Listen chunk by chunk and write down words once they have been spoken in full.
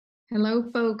Hello,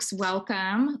 folks.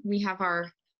 Welcome. We have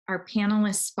our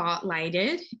panelists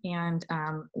spotlighted, and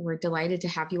we're delighted to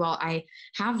have you all. I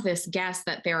have this guess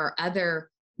that there are other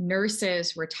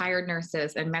nurses, retired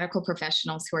nurses, and medical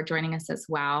professionals who are joining us as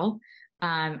well.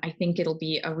 I think it'll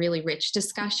be a really rich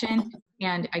discussion,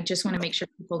 and I just want to make sure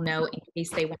people know, in case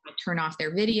they want to turn off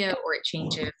their video or it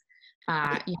changes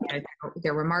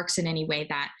their remarks in any way,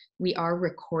 that we are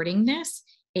recording this.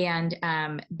 And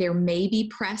there may be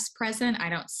press present. I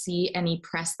don't see any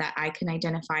press that I can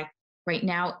identify right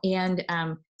now. And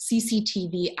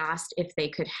CCTV asked if they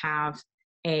could have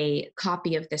a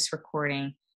copy of this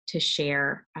recording to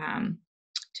share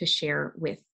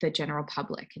with the general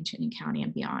public in Chittenden County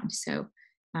and beyond. So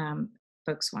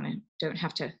folks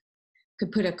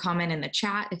could put a comment in the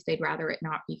chat if they'd rather it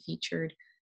not be featured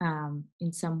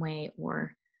in some way,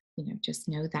 or just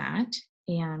know that.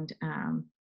 And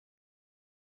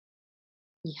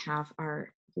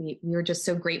we're just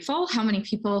so grateful how many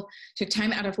people took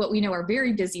time out of what we know are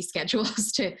very busy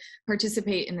schedules to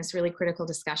participate in this really critical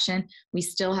discussion. We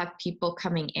still have people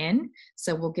coming in,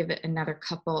 so we'll give it another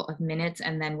couple of minutes,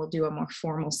 and then we'll do a more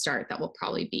formal start that will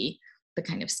probably be the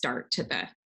kind of start to the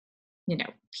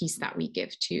piece that we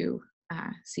give to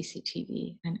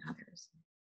CCTV and others.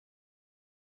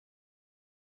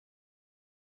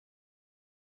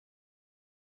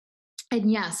 And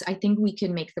yes, I think we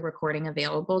can make the recording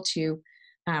available to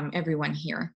everyone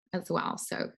here as well.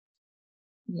 So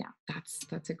yeah,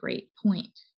 that's a great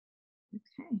point.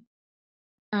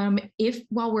 Okay. If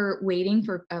while we're waiting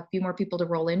for a few more people to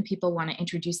roll in, people want to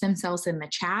introduce themselves in the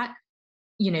chat,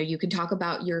 you can talk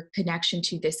about your connection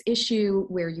to this issue,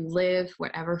 where you live,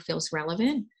 whatever feels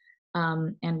relevant.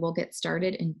 And we'll get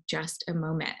started in just a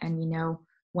moment. And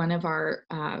one of our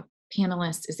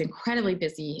panelist is incredibly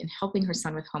busy and helping her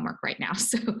son with homework right now.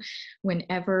 So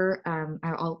whenever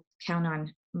I'll count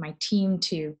on my team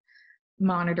to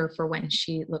monitor for when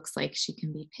she looks like she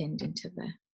can be pinned into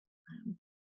the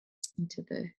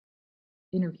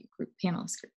interview group,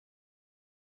 panelist group.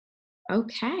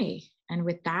 Okay, and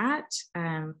with that,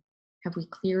 have we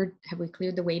cleared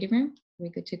the waiting room? Are we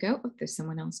good to go? Oh, there's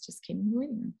someone else just came in the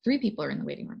waiting room. 3 people are in the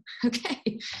waiting room.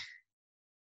 Okay.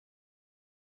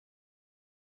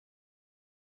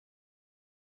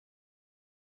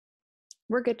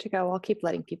 We're good to go. I'll keep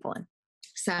letting people in.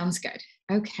 Sounds good.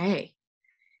 Okay.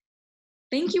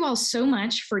 Thank you all so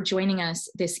much for joining us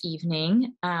this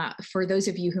evening. For those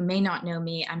of you who may not know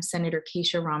me, I'm Senator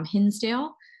Kesha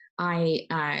Ram-Hinsdale.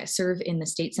 I serve in the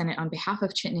State Senate on behalf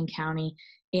of Chittenden County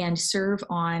and serve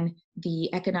on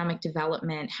the Economic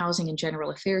Development, Housing and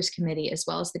General Affairs Committee, as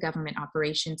well as the Government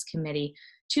Operations Committee,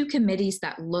 2 committees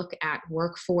that look at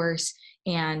workforce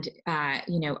and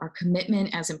our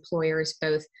commitment as employers,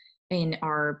 both in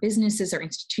our businesses or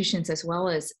institutions, as well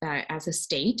as a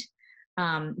state.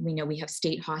 We know we have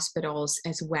state hospitals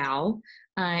as well.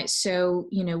 So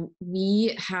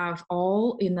we have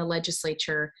all in the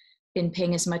legislature been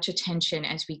paying as much attention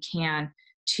as we can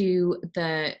to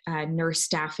the nurse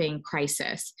staffing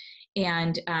crisis.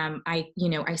 And I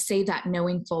say that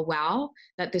knowing full well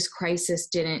that this crisis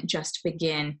didn't just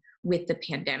begin with the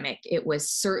pandemic. It was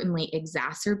certainly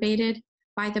exacerbated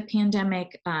by the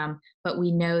pandemic, but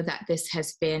we know that this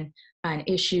has been an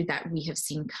issue that we have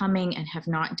seen coming and have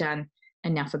not done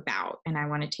enough about. And I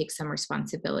want to take some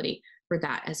responsibility for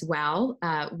that as well.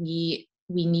 We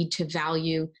need to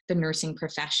value the nursing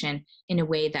profession in a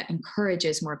way that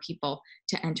encourages more people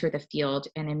to enter the field.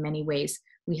 And in many ways,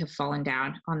 we have fallen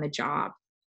down on the job.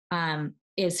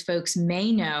 As folks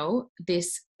may know,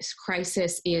 this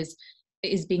crisis is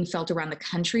being felt around the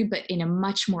country, but in a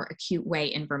much more acute way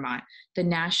in Vermont. The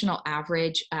national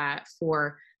average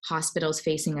for hospitals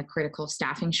facing a critical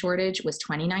staffing shortage was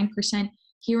 29%.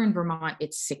 Here in Vermont,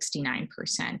 it's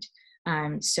 69%.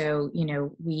 So,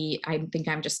 I think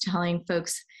I'm just telling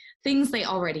folks things they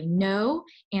already know.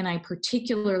 And I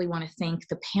particularly want to thank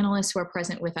the panelists who are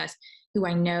present with us, who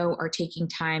I know are taking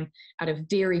time out of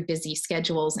very busy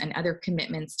schedules and other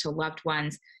commitments to loved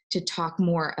ones to talk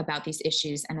more about these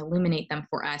issues and illuminate them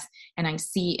for us. And I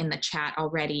see in the chat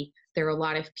already, there are a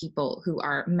lot of people who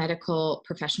are medical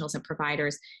professionals and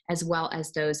providers, as well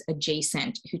as those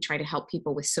adjacent who try to help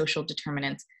people with social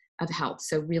determinants of health.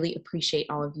 So really appreciate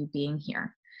all of you being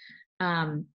here.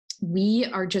 We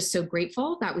are just so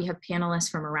grateful that we have panelists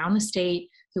from around the state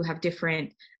who have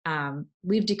different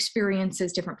lived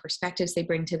experiences, different perspectives they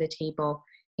bring to the table,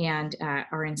 and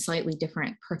are in slightly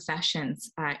different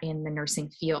professions in the nursing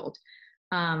field.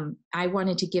 I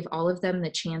wanted to give all of them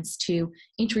the chance to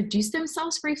introduce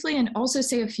themselves briefly and also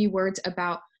say a few words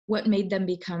about what made them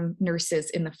become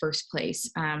nurses in the first place.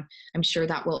 I'm sure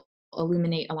that will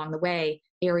illuminate along the way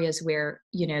areas where,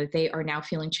 they are now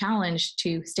feeling challenged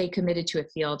to stay committed to a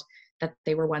field that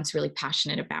they were once really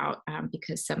passionate about,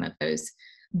 because some of those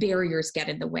barriers get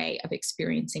in the way of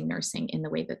experiencing nursing in the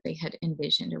way that they had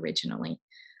envisioned originally.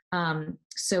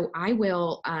 So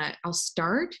I'll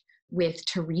start with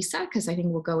Teresa, because I think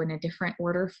we'll go in a different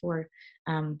order for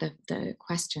the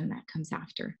question that comes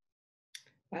after.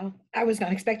 Well, I was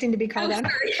not expecting to be called on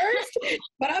first,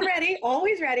 but I'm ready,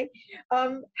 always ready.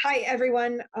 Hi,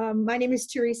 everyone. My name is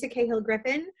Teresa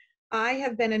Cahill-Griffin. I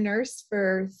have been a nurse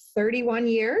for 31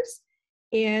 years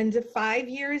and 5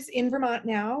 years in Vermont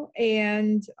now.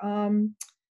 And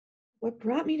what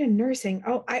brought me to nursing?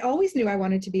 Oh, I always knew I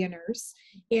wanted to be a nurse.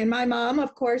 And my mom,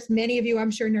 of course, many of you, I'm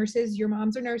sure, nurses, your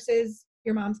moms are nurses,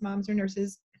 your mom's moms are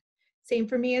nurses. Same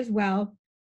for me as well.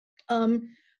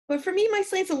 But for me, my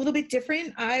slant's a little bit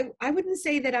different. I wouldn't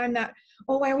say that I'm that,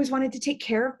 I always wanted to take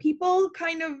care of people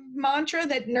kind of mantra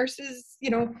that nurses,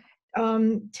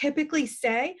 typically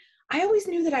say. I always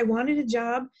knew that I wanted a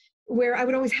job where I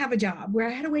would always have a job, where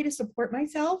I had a way to support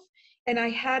myself. And I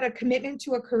had a commitment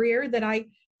to a career that I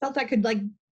felt I could,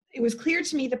 it was clear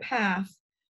to me the path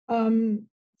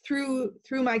through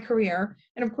my career.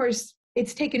 And of course,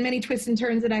 it's taken many twists and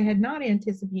turns that I had not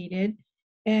anticipated.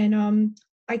 And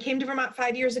I came to Vermont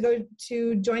 5 years ago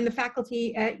to join the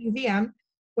faculty at UVM,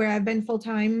 where I've been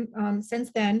full-time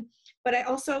since then. But I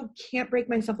also can't break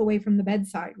myself away from the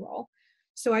bedside role.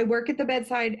 So I work at the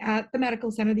bedside at the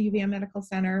medical center, the UVM Medical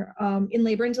Center, in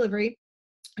labor and delivery,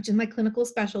 which is my clinical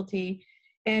specialty.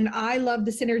 And I love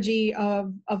the synergy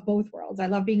of both worlds. I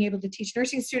love being able to teach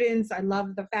nursing students. I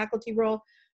love the faculty role,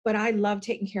 but I love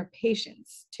taking care of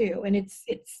patients too. And it's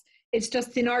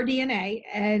just in our DNA.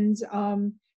 And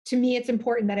to me, it's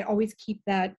important that I always keep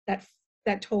that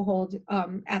toehold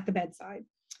at the bedside.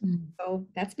 Mm. So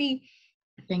that's me.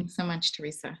 Thanks so much,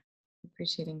 Teresa.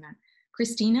 Appreciating that.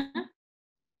 Christina?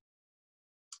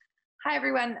 Hi,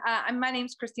 everyone. My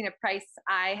name's Christina Price.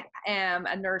 I am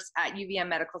a nurse at UVM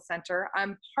Medical Center.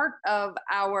 I'm part of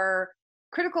our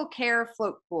critical care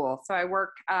float pool. So I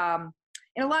work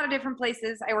in a lot of different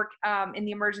places. I work in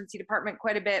the emergency department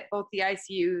quite a bit, both the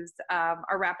ICUs,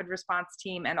 our rapid response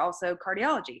team, and also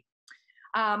cardiology.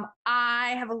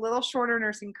 I have a little shorter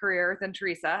nursing career than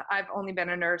Teresa. I've only been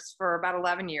a nurse for about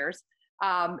 11 years,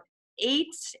 8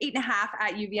 and a half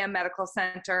at UVM Medical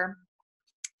Center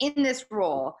in this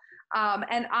role.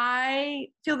 And I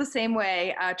feel the same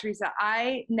way, Teresa.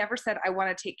 I never said I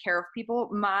want to take care of people.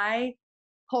 My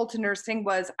pull to nursing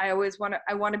was I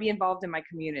want to be involved in my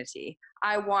community.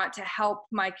 I want to help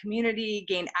my community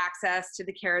gain access to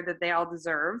the care that they all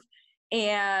deserve.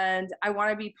 And I want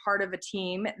to be part of a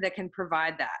team that can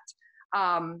provide that.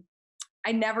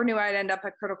 I never knew I'd end up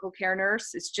a critical care nurse.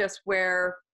 It's just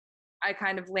where I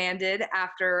kind of landed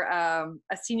after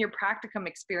a senior practicum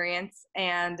experience.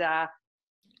 And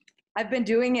I've been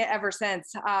doing it ever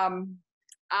since.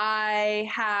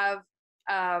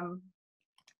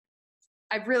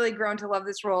 I've really grown to love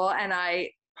this role, and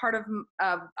part of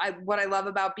what I love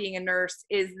about being a nurse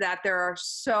is that there are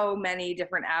so many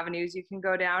different avenues you can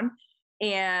go down.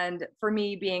 And for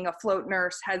me, being a float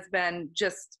nurse has been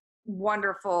just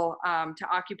wonderful to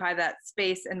occupy that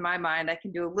space in my mind. I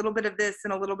can do a little bit of this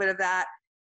and a little bit of that.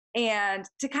 And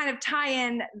to kind of tie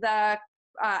in the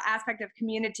aspect of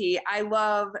community, I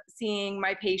love seeing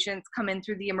my patients come in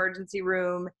through the emergency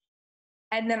room,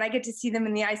 and then I get to see them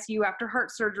in the ICU after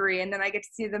heart surgery, and then I get to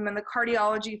see them in the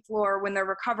cardiology floor when they're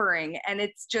recovering, and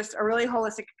it's just a really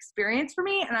holistic experience for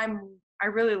me, and I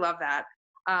really love that.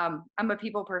 I'm a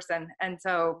people person, and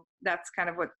so that's kind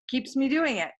of what keeps me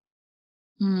doing it.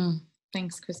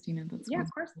 Thanks, Christina. That's yeah,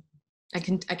 wonderful. Of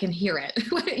course. I can hear it.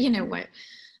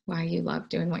 Why you love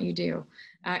doing what you do.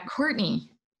 Courtney,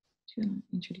 do you want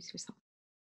to introduce yourself?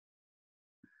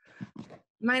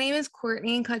 My name is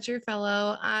Courtney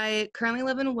Kutcher-Fellow. I currently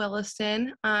live in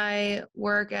Williston. I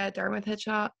work at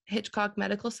Dartmouth-Hitchcock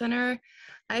Medical Center.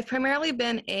 I've primarily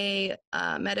been a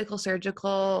medical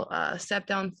surgical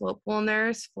step-down float pool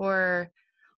nurse for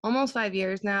almost 5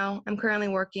 years now. I'm currently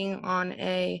working on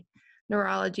a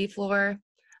neurology floor.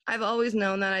 I've always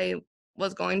known that I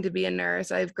was going to be a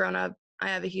nurse. I've grown up, I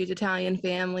have a huge Italian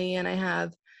family, and I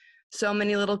have so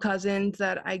many little cousins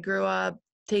that I grew up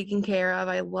taking care of.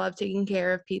 I love taking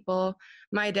care of people.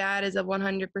 My dad is a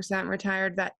 100%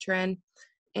 retired veteran,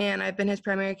 and I've been his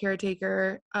primary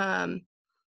caretaker,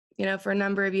 for a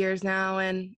number of years now.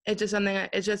 And it's just something,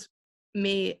 it's just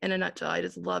me in a nutshell. I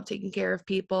just love taking care of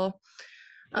people.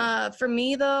 For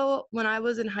me though, when I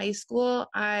was in high school,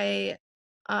 I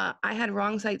had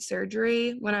wrong side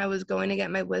surgery when I was going to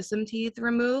get my wisdom teeth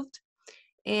removed.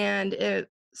 And it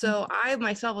So I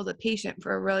myself was a patient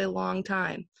for a really long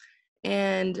time.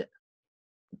 And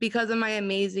because of my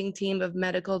amazing team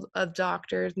of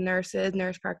doctors, nurses,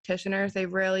 nurse practitioners, they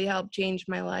really helped change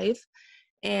my life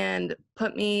and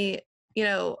put me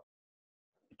on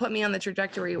the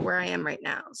trajectory where I am right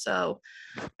now. So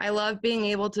I love being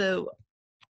able to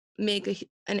make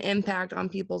an impact on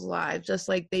people's lives, just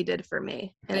like they did for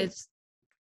me. And it's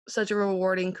such a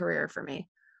rewarding career for me.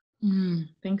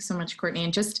 Thanks so much, Courtney.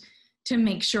 And just to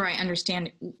make sure I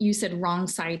understand, you said wrong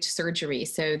side surgery.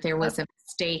 So there was a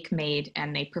mistake made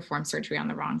and they performed surgery on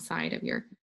the wrong side of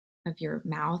your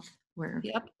mouth.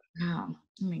 Yep. Oh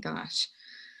my gosh.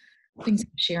 Thanks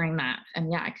for sharing that.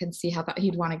 And yeah, I could see how that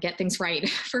you'd want to get things right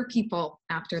for people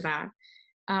after that.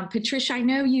 Patricia, I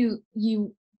know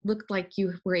you looked like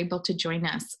you were able to join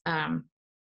us. Are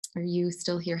you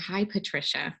still here? Hi,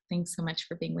 Patricia. Thanks so much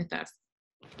for being with us.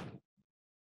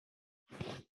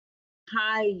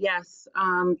 Hi, yes.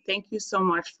 Thank you so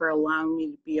much for allowing me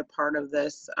to be a part of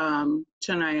this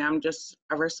tonight. I'm just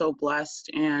ever so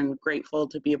blessed and grateful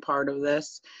to be a part of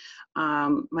this.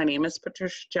 My name is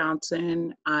Patricia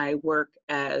Johnson. I work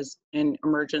as an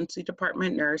emergency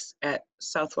department nurse at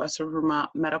Southwestern Vermont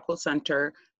Medical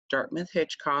Center,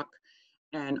 Dartmouth-Hitchcock,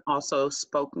 and also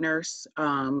spoke nurse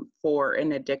for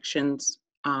an addictions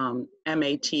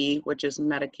MAT, which is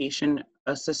Medication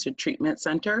Assisted Treatment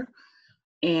Center.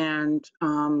 And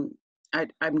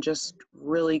I'm just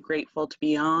really grateful to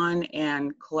be on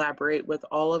and collaborate with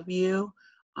all of you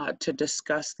to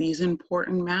discuss these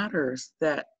important matters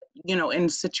that, in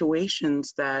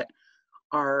situations that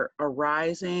are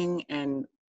arising, and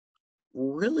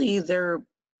really they're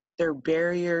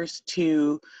barriers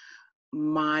to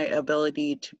my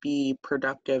ability to be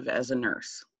productive as a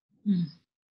nurse.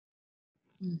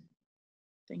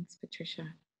 Thanks, Patricia.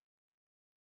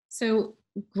 So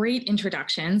great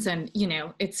introductions. And,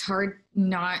 it's hard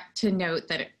not to note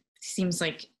that it seems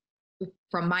like,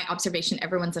 from my observation,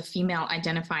 everyone's a female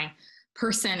identifying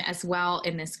person as well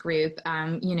in this group.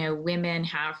 Women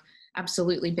have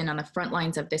absolutely been on the front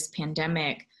lines of this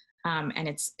pandemic. And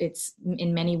it's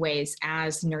in many ways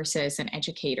as nurses and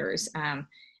educators,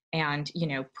 and,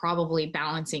 probably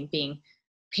balancing being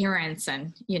parents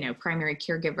and, primary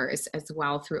caregivers as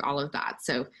well through all of that.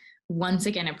 So once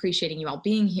again, appreciating you all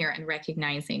being here and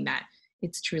recognizing that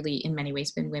it's truly in many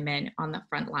ways been women on the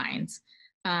front lines.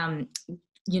 I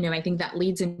think that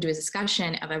leads into a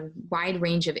discussion of a wide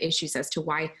range of issues as to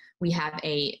why we have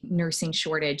a nursing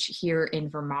shortage here in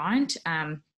Vermont.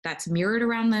 That's mirrored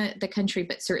around the country,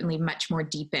 but certainly much more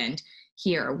deepened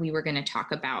here. We were going to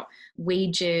talk about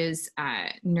wages,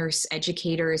 nurse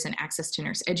educators and access to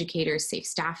nurse educators, safe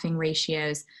staffing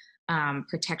ratios,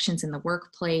 protections in the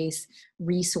workplace,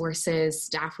 resources,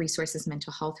 staff resources,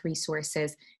 mental health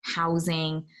resources,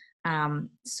 housing,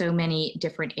 so many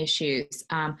different issues.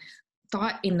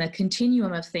 Thought in the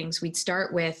continuum of things, we'd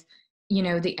start with,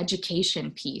 the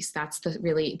education piece. That's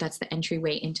the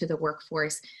entryway into the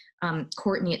workforce.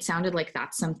 Courtney, it sounded like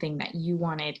that's something that you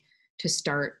wanted to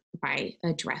start by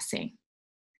addressing.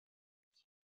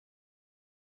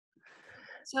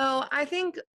 So I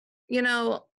think,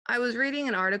 I was reading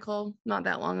an article not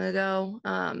that long ago.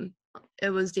 It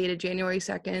was dated January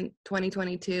 2nd,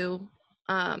 2022,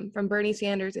 from Bernie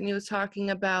Sanders. And he was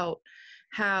talking about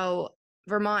how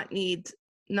Vermont needs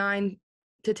 9,000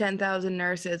 to 10,000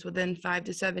 nurses within 5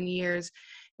 to 7 years.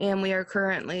 And we are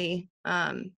currently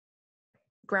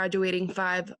graduating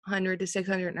 500 to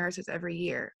 600 nurses every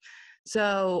year.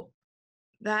 So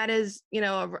that is,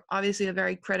 obviously a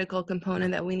very critical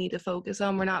component that we need to focus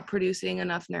on. We're not producing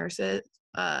enough nurses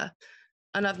to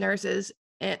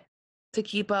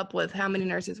keep up with how many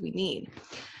nurses we need.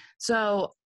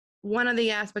 So one of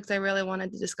the aspects I really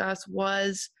wanted to discuss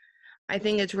was, I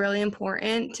think it's really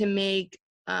important to make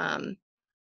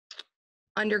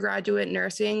undergraduate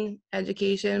nursing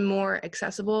education more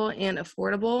accessible and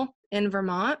affordable in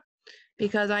Vermont,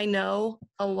 because I know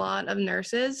a lot of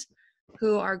nurses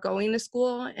who are going to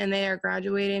school and they are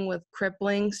graduating with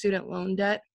crippling student loan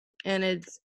debt. And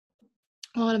it's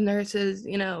a lot of nurses,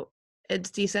 it's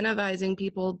decentivizing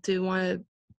people to want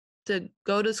to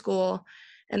go to school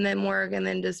and then work and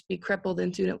then just be crippled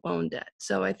in student loan debt.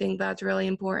 So I think that's really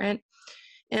important.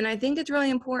 And I think it's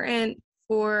really important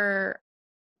for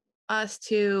us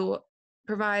to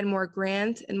provide more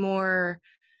grants and more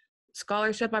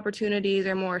scholarship opportunities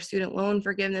or more student loan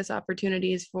forgiveness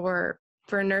opportunities for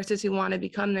nurses who want to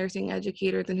become nursing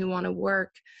educators and who want to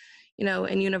work,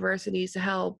 in universities to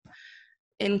help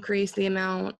increase the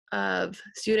amount of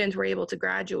students we're able to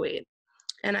graduate.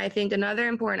 And I think another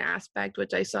important aspect,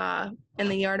 which I saw in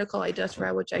the article I just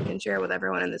read, which I can share with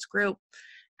everyone in this group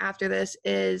after this,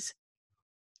 is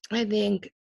I think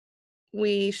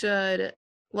we should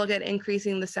look at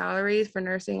increasing the salaries for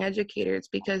nursing educators,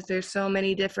 because there's so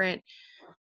many different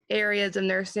areas of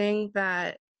nursing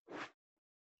that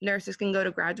nurses can go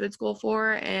to graduate school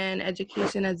for, and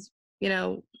education is,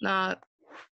 not,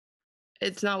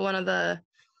 it's not one of the,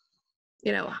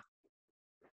 it's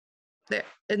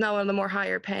not one of the more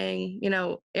higher paying,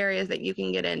 areas that you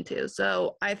can get into.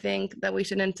 So I think that we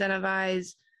should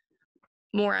incentivize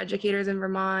more educators in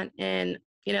Vermont and,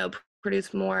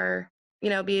 produce more,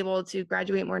 be able to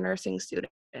graduate more nursing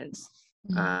students. Thanks,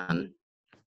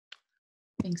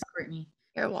 Courtney.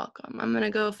 You're welcome. I'm going to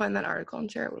go find that article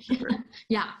and share it with the group.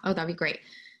 Yeah. Oh, that'd be great.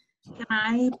 Can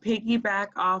I piggyback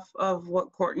off of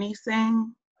what Courtney's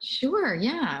saying? Sure.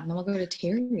 Yeah. And then we'll go to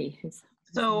Terry.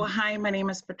 So, hi, my name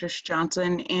is Patricia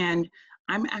Johnson, and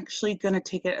I'm actually going to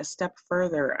take it a step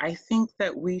further. I think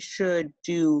that we should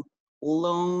do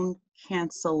loan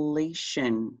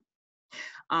cancellation.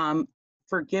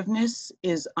 Forgiveness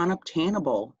is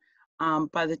unobtainable.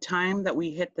 By the time that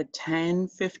we hit the 10,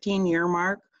 15-year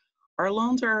mark, our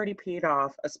loans are already paid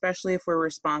off, especially if we're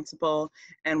responsible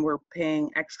and we're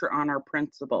paying extra on our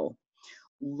principal.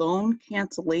 Loan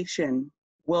cancellation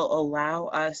will allow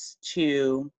us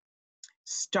to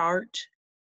start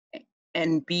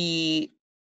and be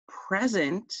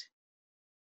present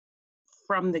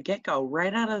from the get-go,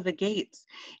 right out of the gates.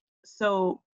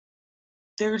 So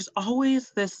there's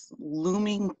always this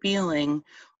looming feeling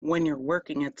when you're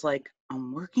working. It's like,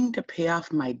 I'm working to pay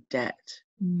off my debt.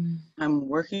 I'm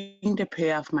working to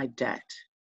pay off my debt.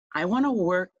 I want to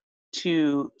work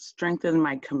to strengthen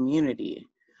my community.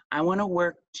 I want to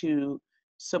work to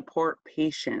support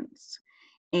patients.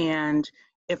 And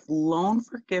if loan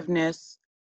forgiveness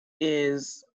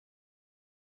is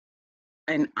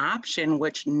an option,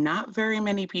 which not very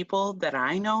many people that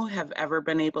I know have ever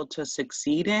been able to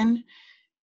succeed in,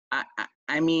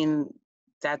 I mean,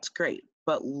 that's great.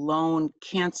 But loan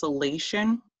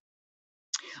cancellation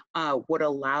would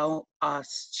allow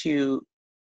us to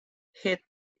hit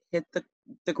the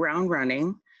ground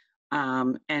running,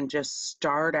 and just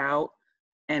start out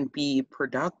and be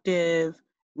productive,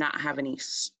 not have any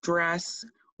stress.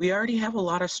 We already have a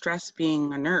lot of stress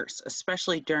being a nurse,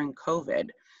 especially during COVID.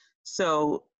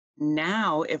 So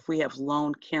now if we have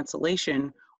loan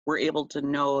cancellation, we're able to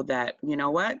know that, you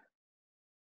know what,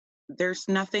 there's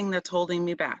nothing that's holding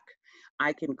me back.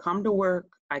 I can come to work,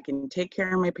 I can take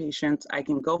care of my patients, I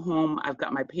can go home, I've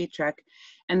got my paycheck.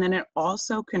 And then it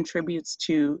also contributes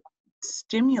to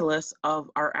stimulus of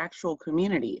our actual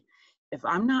community. If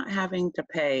I'm not having to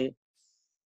pay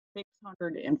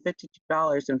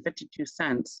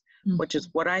 $652.52, which is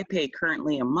what I pay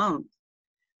currently a month,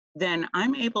 then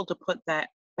I'm able to put that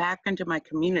back into my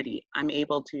community. I'm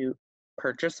able to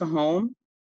purchase a home,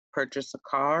 purchase a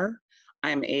car.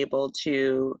 I'm able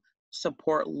to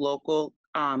support local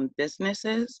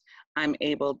businesses. I'm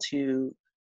able to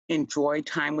enjoy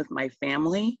time with my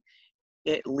family.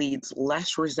 It leads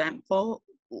less resentful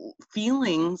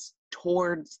feelings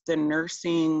towards the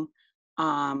nursing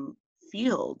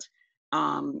field.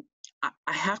 I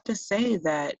have to say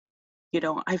that,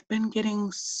 I've been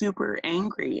getting super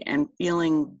angry and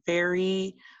feeling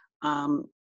very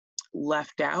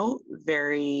left out,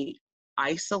 very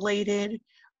isolated,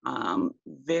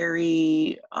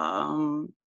 very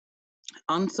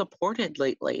unsupported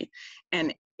lately.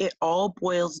 And it all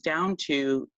boils down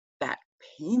to that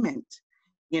payment,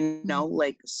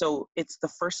 so it's the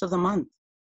first of the month.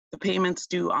 The payment's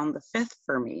due on the 5th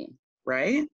for me,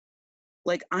 right?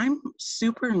 Like, I'm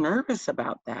super nervous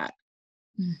about that.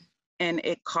 And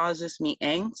it causes me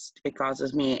angst. It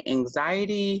causes me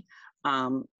anxiety.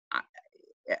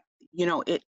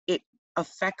 It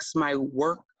affects my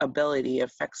work ability,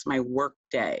 affects my work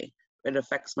day. It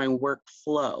affects my work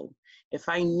flow. If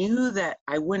I knew that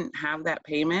I wouldn't have that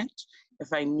payment,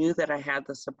 if I knew that I had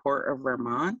the support of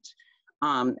Vermont,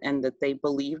 and that they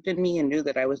believed in me and knew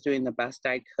that I was doing the best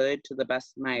I could to the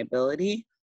best of my ability,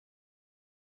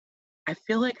 I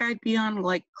feel like I'd be on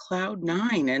like cloud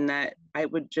 9, and that I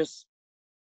would just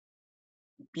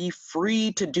be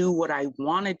free to do what I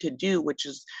wanted to do, which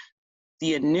is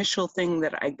the initial thing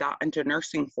that I got into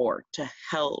nursing for, to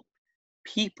help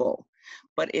people.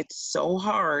 But it's so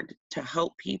hard to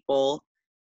help people,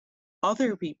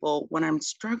 other people, when I'm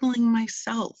struggling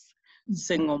myself.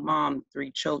 Single mom,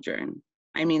 3 children.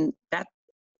 I mean,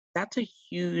 that's a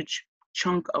huge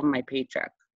chunk of my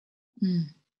paycheck.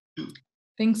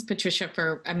 Thanks, Patricia,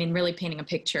 for, really painting a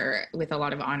picture with a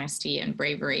lot of honesty and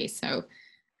bravery. So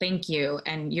thank you.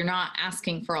 And you're not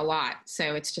asking for a lot.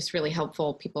 So it's just really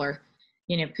helpful. People are,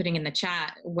 putting in the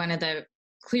chat, one of the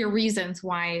clear reasons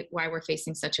why we're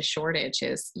facing such a shortage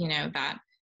is, that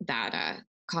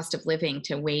cost of living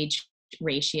to wage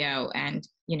ratio, and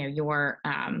your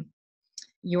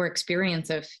experience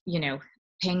of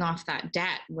paying off that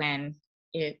debt when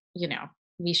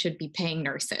we should be paying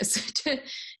nurses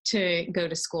to go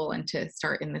to school and to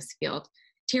start in this field.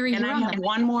 Terry, and I have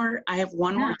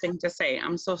one more thing to say.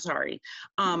 I'm so sorry.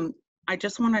 I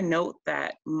just want to note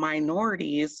that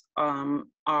minorities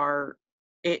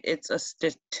it's a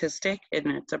statistic, and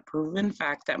it's a proven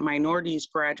fact that minorities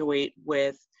graduate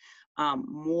with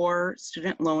more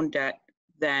student loan debt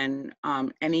than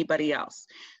anybody else.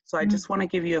 So I just want to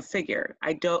give you a figure.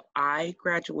 I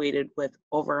graduated with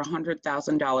over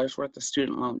 $100,000 worth of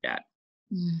student loan debt.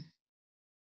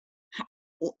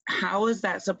 How is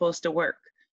that supposed to work?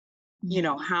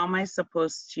 How am I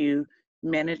supposed to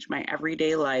manage my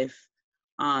everyday life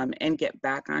and get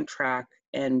back on track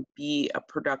and be a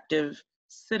productive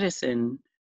citizen,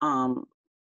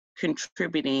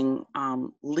 contributing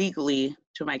legally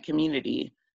to my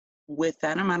community with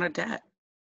that amount of debt?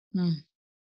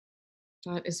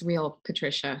 That is real,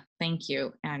 Patricia. Thank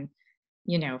you. And,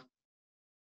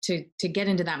 to get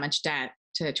into that much debt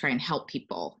to try and help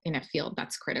people in a field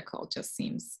that's critical just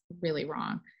seems really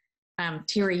wrong.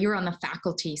 Terry, you're on the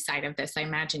faculty side of this. I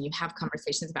imagine you have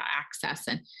conversations about access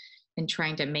and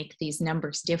trying to make these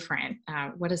numbers different.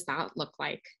 What does that look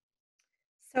like?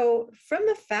 So from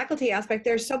the faculty aspect,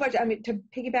 there's so much, to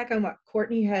piggyback on what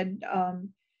Courtney had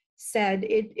said,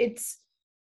 it's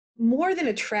more than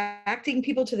attracting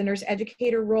people to the nurse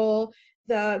educator role.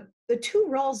 The two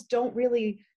roles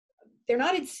they're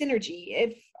not in synergy.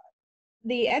 If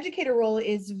the educator role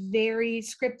is very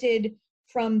scripted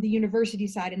from the university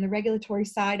side and the regulatory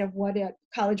side of what a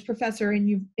college professor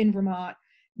in Vermont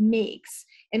makes,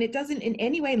 and it doesn't in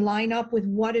any way line up with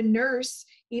what a nurse,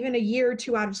 even a year or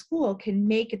two out of school, can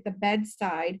make at the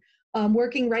bedside,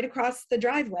 working right across the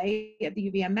driveway at the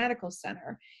UVM Medical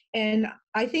Center. And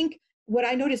I think what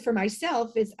I noticed for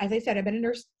myself is, as I said, I've been a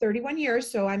nurse 31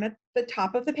 years, so I'm at the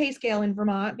top of the pay scale in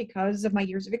Vermont because of my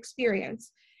years of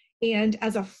experience. And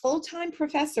as a full-time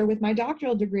professor with my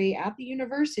doctoral degree at the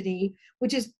university,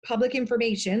 which is public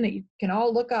information that you can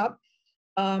all look up,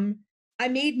 I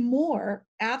made more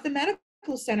at the medical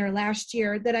center last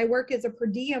year that I work as a per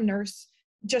diem nurse,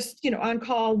 just on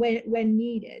call when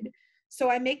needed. So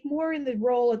I make more in the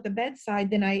role at the bedside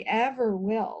than I ever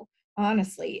will,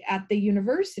 honestly, at the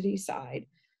university side.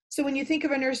 So when you think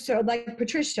of a nurse like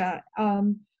Patricia,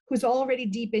 who's already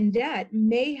deep in debt,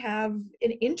 may have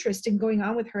an interest in going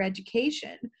on with her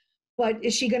education, but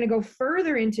is she going to go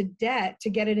further into debt to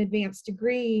get an advanced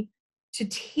degree to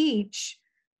teach,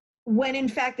 when in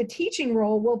fact the teaching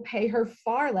role will pay her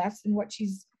far less than what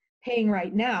she's paying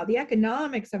right now? The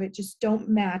economics of it just don't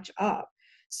match up.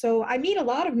 So I meet a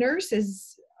lot of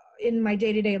nurses in my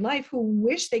day-to-day life who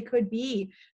wish they could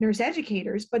be nurse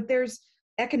educators, but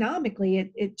economically,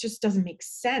 it just doesn't make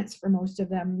sense for most of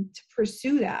them to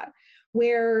pursue that,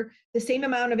 where the same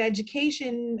amount of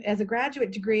education as a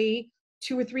graduate degree,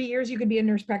 2 or 3 years, you could be a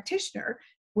nurse practitioner,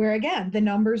 where again, the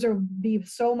numbers be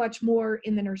so much more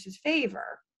in the nurse's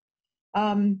favor.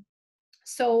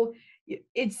 So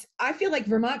I feel like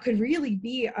Vermont could really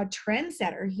be a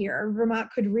trendsetter here. Vermont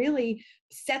could really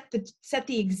set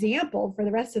the example for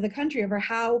the rest of the country over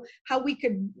how we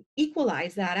could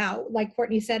equalize that out. Like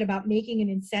Courtney said, about making an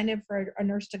incentive for a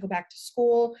nurse to go back to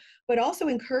school, but also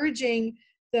encouraging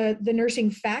the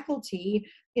nursing faculty,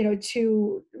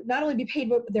 to not only be paid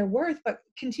what they're worth, but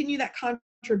continue that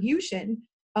contribution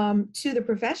to the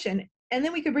profession. And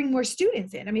then we could bring more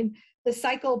students in. The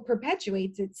cycle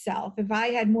perpetuates itself. If I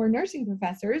had more nursing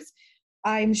professors,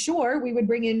 I'm sure we would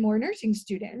bring in more nursing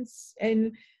students.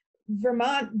 And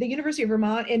Vermont, the University of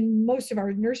Vermont, and most of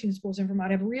our nursing schools in Vermont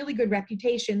have really good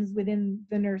reputations within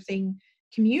the nursing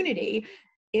community.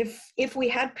 If we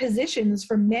had positions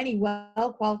for many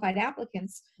well-qualified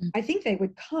applicants, I think they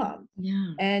would come.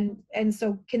 Yeah. And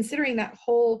so considering that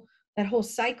whole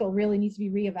cycle really needs to be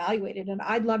reevaluated. And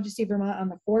I'd love to see Vermont on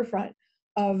the forefront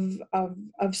of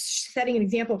setting an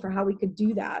example for how we could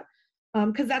do that.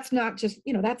 Because that's not just,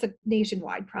 that's a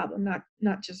nationwide problem,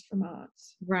 not just Vermont.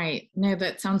 Right. No,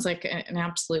 that sounds like an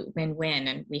absolute win-win,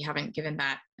 and we haven't given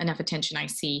that enough attention. I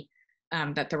see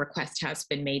that the request has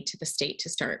been made to the state to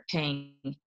start paying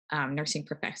nursing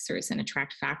professors and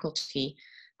attract faculty.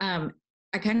 I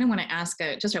kind of want to ask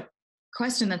just a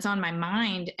question that's on my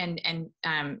mind, and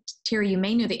Terry, you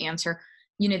may know the answer.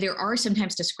 There are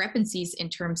sometimes discrepancies in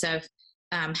terms of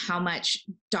how much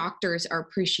doctors are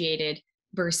appreciated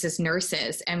versus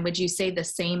nurses. And would you say the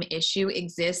same issue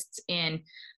exists in,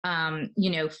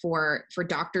 for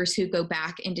doctors who go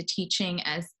back into teaching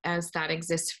as that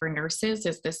exists for nurses?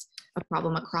 Is this a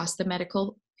problem across the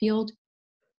medical field?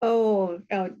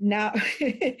 Now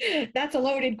that's a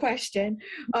loaded question.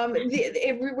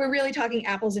 We're really talking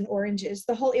apples and oranges.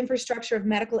 The whole infrastructure of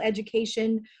medical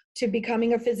education to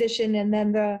becoming a physician, and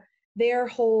then their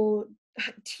whole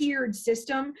tiered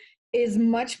system is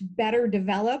much better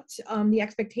developed. The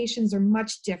expectations are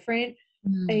much different,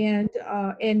 and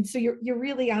so you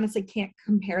really honestly can't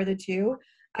compare the two.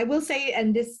 I will say,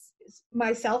 and this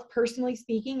myself personally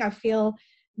speaking, I feel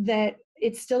that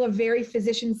it's still a very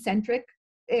physician-centric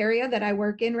area that I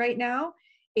work in right now.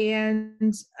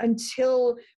 And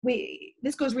until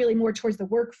this goes really more towards the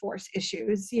workforce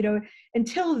issues,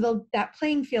 until that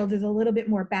playing field is a little bit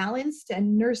more balanced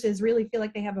and nurses really feel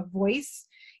like they have a voice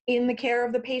in the care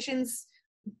of the patients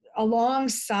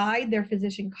alongside their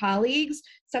physician colleagues,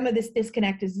 some of this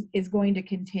disconnect is going to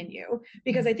continue,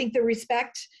 because I think the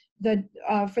respect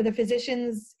for the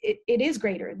physicians, it is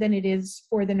greater than it is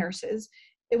for the nurses.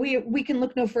 We can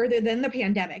look no further than the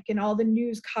pandemic and all the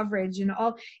news coverage and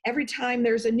every time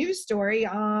there's a news story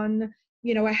on, a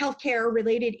healthcare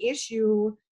related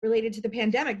issue related to the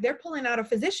pandemic, they're pulling out a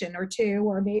physician or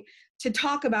two to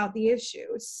talk about the issue.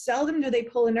 Seldom do they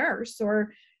pull a nurse,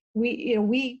 or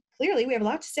we clearly we have a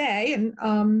lot to say,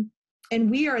 and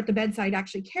we are at the bedside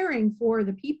actually caring for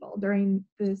the people during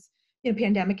this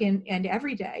pandemic and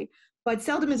every day. But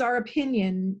seldom is our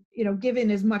opinion,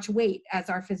 given as much weight as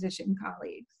our physician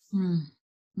colleagues.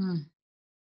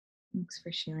 Thanks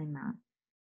for sharing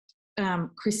that.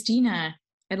 Christina,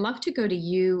 I'd love to go to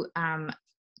you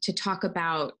to talk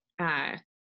about,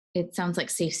 it sounds like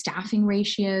safe staffing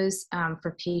ratios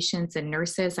for patients and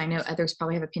nurses. I know others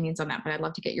probably have opinions on that, but I'd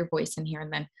love to get your voice in here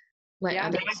and then let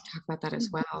others talk about that as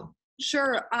well.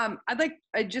 Sure. I'd like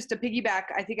just to piggyback.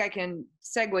 I think I can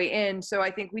segue in. So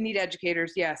I think we need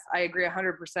educators. Yes, I agree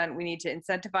 100%. We need to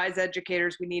incentivize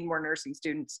educators. We need more nursing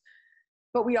students.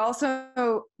 But we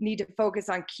also need to focus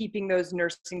on keeping those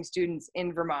nursing students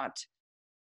in Vermont.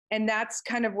 And that's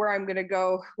kind of where I'm going to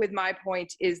go with my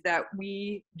point, is that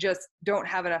we just don't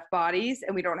have enough bodies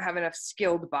and we don't have enough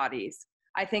skilled bodies.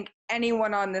 I think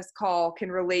anyone on this call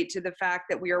can relate to the fact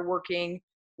that we are working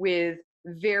with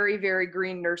very, very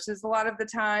green nurses a lot of the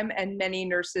time, and many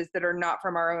nurses that are not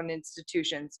from our own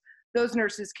institutions. Those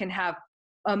nurses can have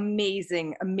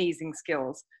amazing, amazing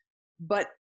skills, but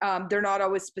they're not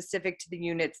always specific to the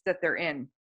units that they're in.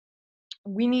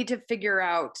 We need to figure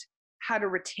out how to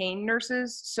retain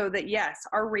nurses so that, yes,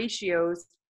 our ratios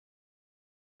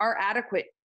are adequate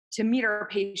to meet our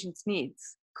patients'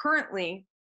 needs. Currently,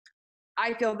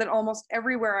 I feel that almost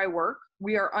everywhere I work,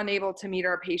 we are unable to meet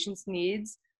our patients'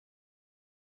 needs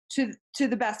to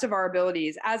the best of our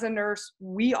abilities. As a nurse,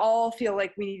 we all feel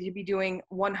like we need to be doing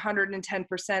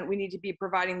 110%. We need to be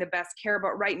providing the best care,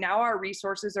 but right now our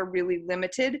resources are really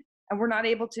limited, and we're not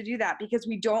able to do that because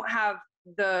we don't have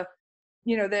the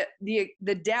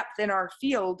depth in our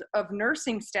field of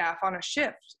nursing staff on a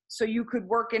shift. So you could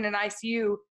work in an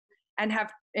ICU and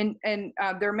have, and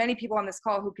there are many people on this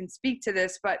call who can speak to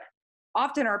this, but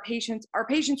often our patients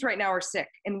right now are sick.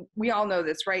 And we all know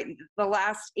this, right? The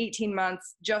last 18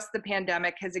 months, just the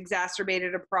pandemic has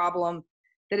exacerbated a problem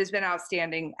that has been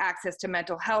outstanding: access to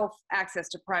mental health, access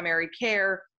to primary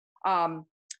care.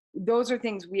 Those are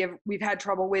things we've had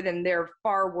trouble with, and they're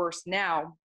far worse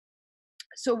now.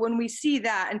 So when we see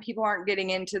that and people aren't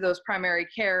getting into those primary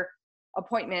care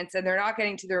appointments and they're not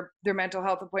getting to their mental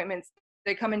health appointments,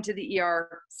 they come into the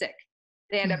ER sick.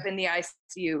 They end up in the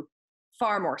ICU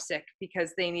far more sick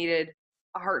because they needed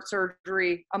a heart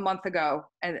surgery a month ago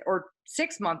or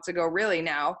 6 months ago really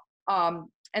now,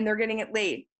 and they're getting it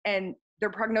late and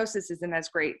their prognosis isn't as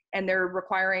great, and they're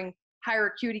requiring higher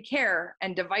acuity care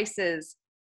and devices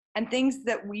and things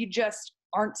that we just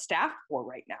aren't staffed for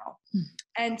right now.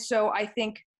 And so I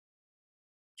think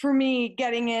for me,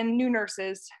 getting in new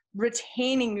nurses,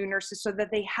 retaining new nurses so that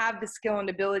they have the skill and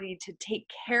ability to take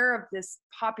care of this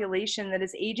population that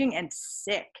is aging and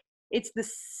sick. It's the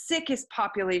sickest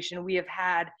population we have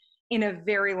had in a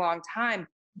very long time.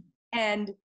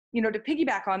 And, to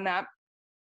piggyback on that,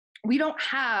 we don't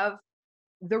have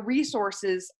the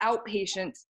resources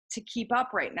outpatient to keep up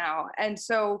right now. And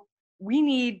so we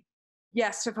need,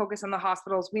 yes, to focus on the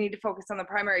hospitals. We need to focus on the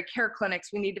primary care clinics.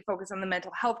 We need to focus on the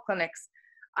mental health clinics.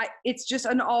 It's just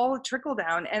an all trickle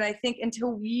down. And I think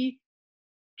until we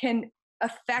can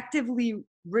effectively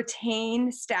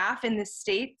retain staff in this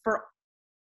state for,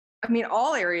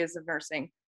 all areas of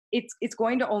nursing, it's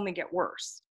going to only get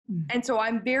worse. And so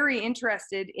I'm very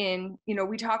interested in,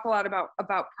 we talk a lot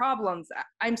about problems.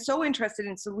 I'm so interested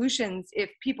in solutions if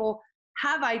people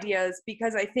have ideas,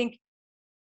 because I think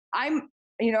I've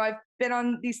been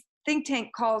on think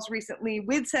tank calls recently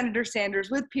with Senator Sanders,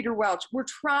 with Peter Welch. We're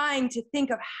trying to think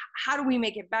of how do we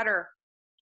make it better.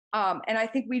 And I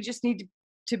think we just need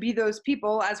to be those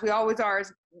people, as we always are,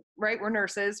 right? We're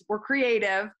nurses, we're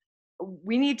creative.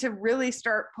 We need to really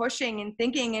start pushing and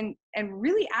thinking and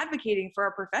really advocating for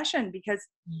our profession, because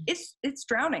it's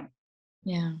drowning.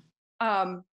 Yeah.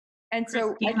 And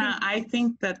so Christina, I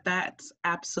think that that's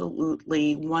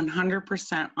absolutely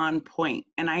 100% on point.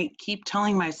 And I keep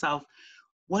telling myself,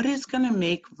 what is going to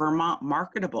make Vermont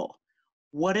marketable?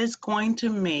 What is going to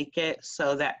make it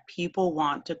so that people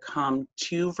want to come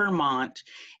to Vermont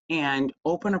and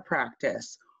open a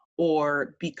practice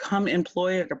or become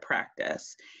employed at a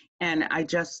practice? And I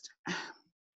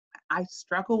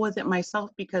struggle with it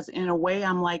myself, because in a way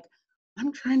I'm like,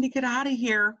 I'm trying to get out of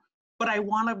here, but I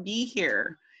want to be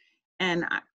here. And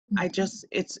I just,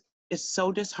 it's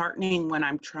so disheartening when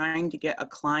I'm trying to get a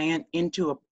client into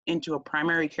a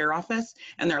primary care office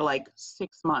and they're like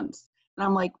 6 months. And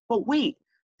I'm like, but wait,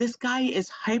 this guy is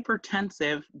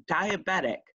hypertensive,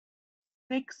 diabetic.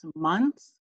 6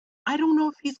 months? I don't know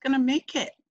if he's going to make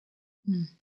it.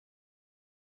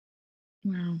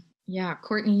 Wow. Yeah.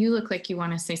 Courtney, you look like you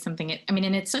want to say something. I mean,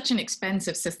 and it's such an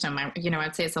expensive system.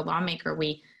 I'd say as a lawmaker,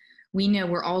 we know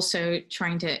we're also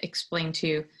trying to explain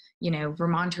to,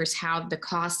 Vermonters how the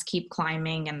costs keep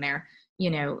climbing, and their,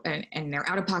 and their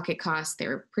out-of-pocket costs,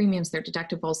 their premiums, their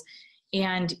deductibles.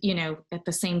 And, at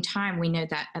the same time, we know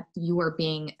that you are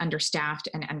being understaffed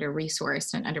and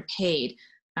under-resourced and underpaid.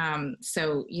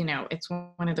 So, it's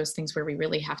one of those things where we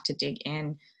really have to dig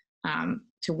in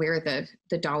to where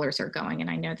the dollars are going. And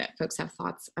I know that folks have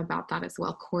thoughts about that as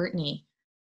well. Courtney.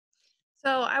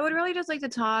 So I would really just like to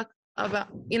talk about,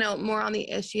 more on the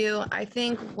issue. I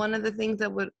think one of the things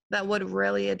that would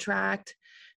really attract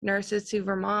nurses to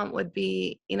Vermont would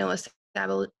be,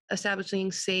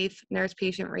 establishing safe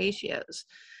nurse-patient ratios.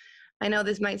 I know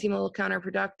this might seem a little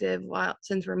counterproductive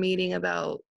since we're meeting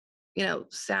about,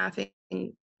 staffing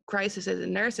crises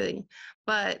in nursing,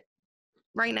 but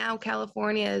right now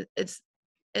California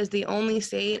is the only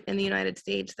state in the United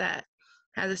States that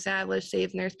has established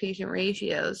safe nurse-patient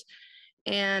ratios.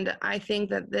 And I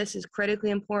think that this is critically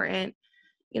important,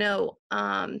 to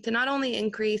not only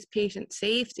increase patient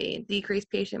safety, decrease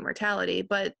patient mortality,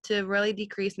 but to really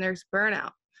decrease nurse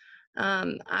burnout.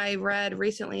 I read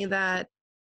recently that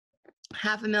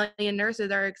 500,000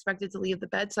 nurses are expected to leave the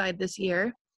bedside this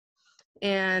year.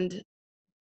 And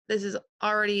this is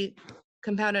already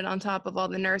compounded on top of all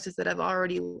the nurses that have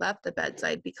already left the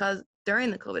bedside because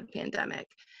during the COVID pandemic.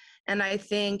 And I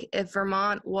think if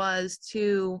Vermont was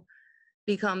to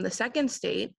become the second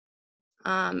state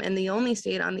and the only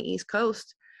state on the East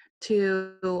Coast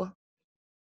to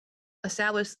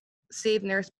establish safe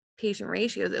nurse-patient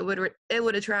ratios, it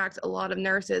would attract a lot of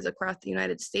nurses across the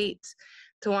United States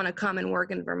to want to come and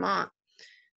work in Vermont,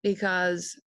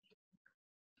 because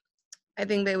I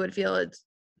think they would feel it's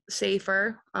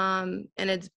safer, and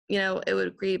it's, it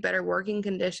would create better working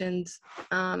conditions,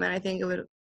 and I think it would,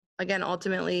 again,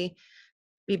 ultimately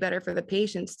be better for the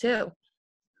patients too.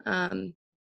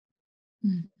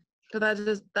 So that's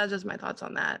just my thoughts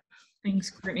on that. Thanks,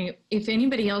 Courtney. If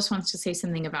anybody else wants to say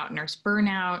something about nurse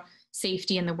burnout,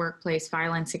 safety in the workplace,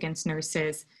 violence against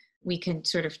nurses, we can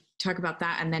sort of talk about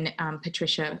that. And then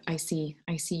Patricia, I see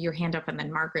your hand up, and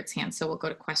then Margaret's hand. So we'll go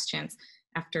to questions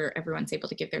after everyone's able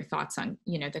to give their thoughts on,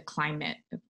 the climate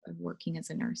of working as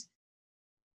a nurse.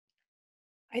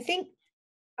 I think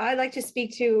I'd like to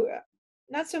speak to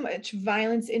not so much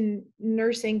violence in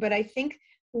nursing, but I think,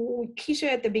 Kesha,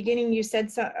 at the beginning, you said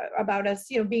about us,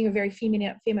 being a very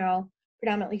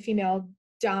predominantly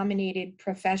female-dominated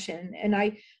profession. And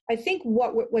I think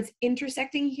what's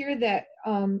intersecting here that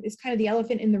is kind of the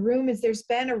elephant in the room is there's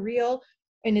been a real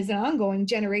and is an ongoing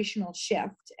generational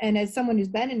shift. And as someone who's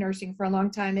been in nursing for a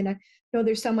long time, and I know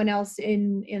there's someone else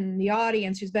in the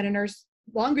audience who's been a nurse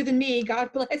longer than me,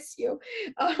 God bless you.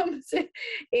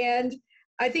 And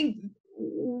I think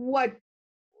what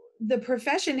the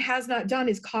profession has not done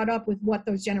is caught up with what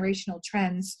those generational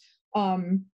trends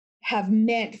have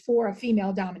meant for a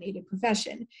female-dominated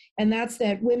profession. And that's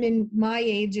that women my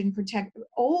age and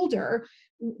older,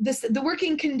 the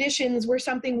working conditions were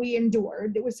something we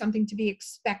endured. It was something to be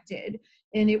expected.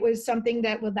 And it was something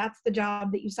that, well, that's the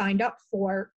job that you signed up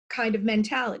for kind of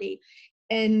mentality.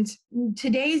 And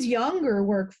today's younger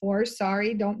workforce,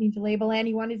 sorry, don't mean to label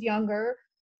anyone as younger,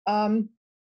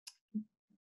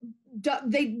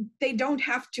 they don't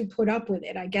have to put up with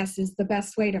it, I guess is the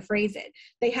best way to phrase it.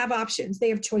 They have options, they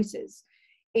have choices.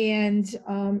 And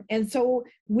so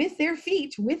with their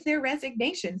feet, with their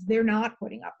resignations, they're not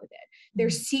putting up with it. They're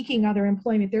seeking other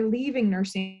employment. They're leaving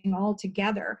nursing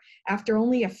altogether after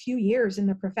only a few years in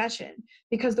the profession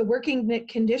because the working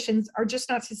conditions are just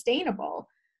not sustainable.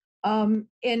 And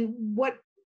what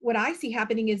I see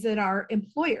happening is that our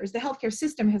employers, the healthcare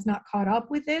system, has not caught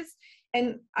up with this.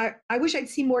 And I wish I'd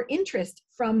see more interest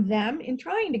from them in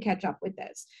trying to catch up with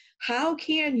this. How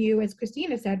can you, as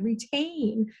Christina said,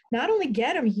 retain, not only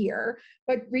get them here,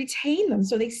 but retain them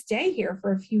so they stay here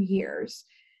for a few years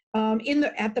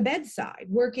at the bedside,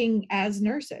 working as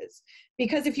nurses?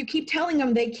 Because if you keep telling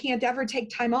them they can't ever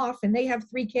take time off and they have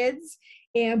 3 kids,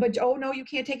 but oh no, you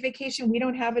can't take vacation, we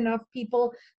don't have enough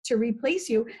people to replace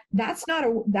you, that's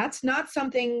not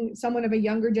something someone of a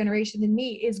younger generation than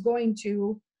me is going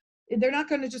to, they're not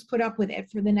going to just put up with it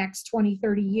for the next 20,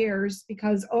 30 years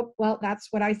because, oh, well, that's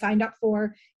what I signed up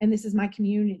for and this is my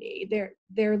community.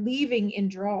 They're leaving in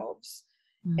droves.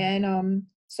 And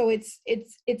so it's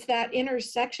that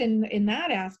intersection in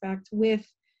that aspect with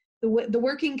the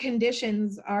working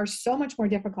conditions are so much more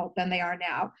difficult than they are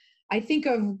now. I think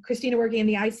of Christina working in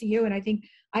the ICU, and I think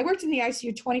I worked in the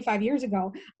ICU 25 years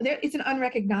ago. It's an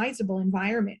unrecognizable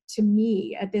environment to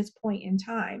me at this point in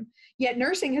time. Yet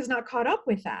nursing has not caught up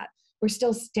with that. We're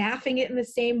still staffing it in the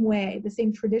same way. The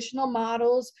same traditional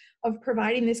models of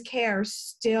providing this care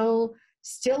still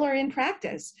are in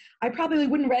practice. I probably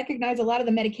wouldn't recognize a lot of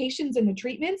the medications and the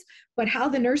treatments, but how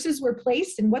the nurses were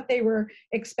placed and what they were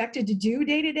expected to do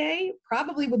day to day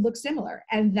probably would look similar,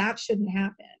 and that shouldn't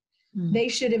happen. They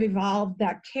should have evolved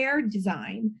that care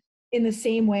design in the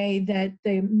same way that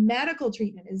the medical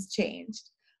treatment has changed.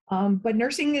 But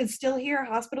nursing is still here.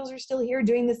 Hospitals are still here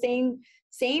doing the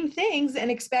same things and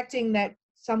expecting that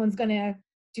someone's going to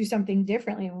do something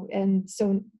differently. And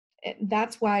so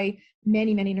that's why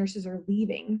many, many nurses are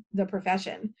leaving the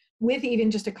profession with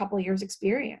even just a couple of years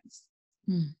experience.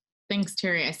 Thanks,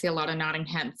 Terry. I see a lot of nodding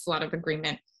heads, a lot of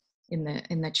agreement in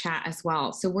the chat as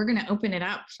well. So we're going to open it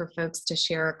up for folks to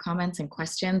share comments and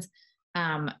questions.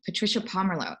 Patricia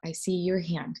Pomerleau, I see your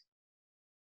hand.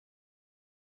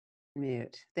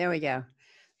 Mute. There we go.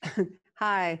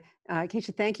 Hi,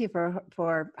 Kesha, thank you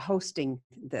for hosting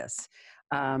this.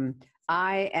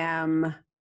 I am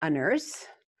a nurse.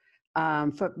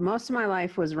 For most of my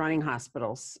life was running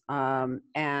hospitals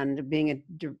and being a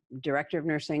director of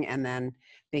nursing and then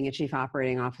being a chief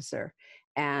operating officer.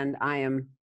 And I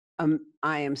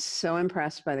am so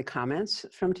impressed by the comments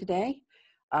from today,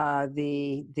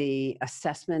 the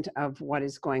assessment of what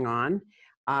is going on.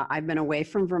 I've been away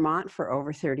from Vermont for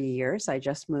over 30 years. I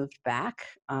just moved back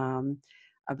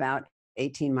about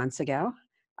 18 months ago,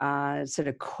 sort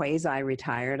of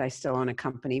quasi-retired. I still own a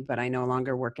company, but I no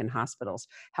longer work in hospitals.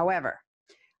 However,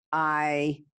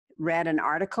 I read an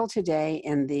article today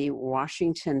in the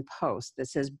Washington Post that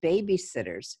says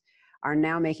babysitters are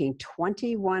now making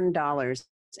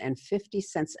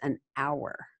 $21.50 an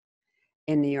hour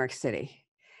in New York City.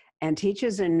 And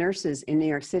teachers and nurses in New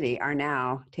York City are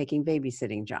now taking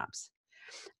babysitting jobs.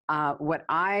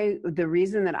 The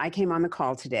reason that I came on the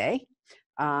call today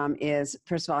is,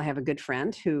 first of all, I have a good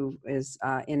friend who is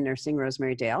in nursing,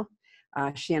 Rosemary Dale.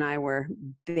 She and I were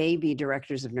baby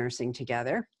directors of nursing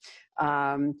together.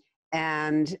 And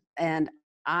I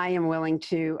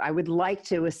would like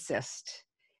to assist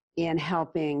in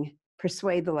helping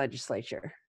persuade the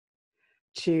legislature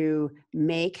to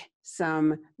make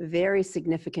some very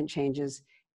significant changes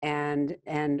and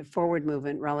forward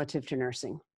movement relative to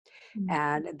nursing.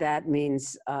 And that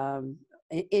means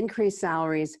increased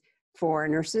salaries for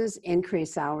nurses,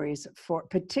 increased salaries for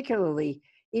particularly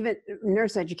even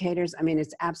nurse educators. I mean,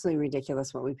 it's absolutely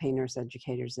ridiculous what we pay nurse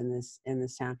educators in this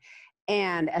town.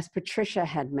 And as Patricia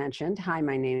had mentioned, hi,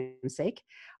 my namesake,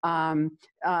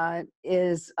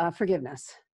 is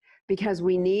forgiveness, because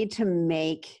we need to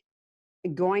make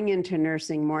going into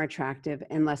nursing more attractive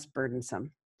and less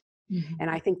burdensome. And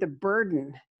I think the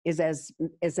burden is as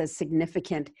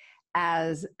significant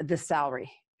as the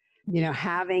salary. You know,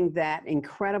 having that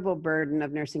incredible burden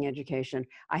of nursing education.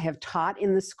 I have taught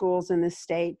in the schools in this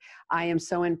state. I am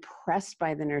so impressed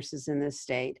by the nurses in this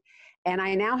state. And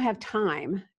I now have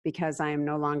time, because I am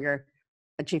no longer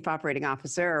a chief operating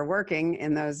officer or working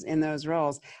in those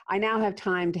roles. I now have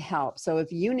time to help. So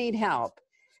if you need help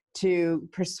to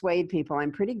persuade people,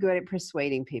 I'm pretty good at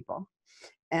persuading people.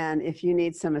 And if you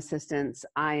need some assistance,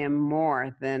 I am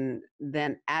more than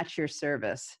at your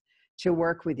service to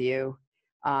work with you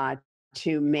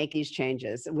to make these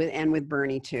changes, with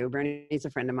Bernie too. Bernie's a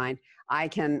friend of mine. I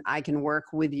can work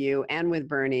with you and with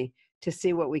Bernie to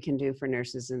see what we can do for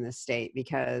nurses in this state,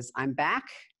 because I'm back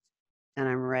and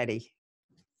I'm ready.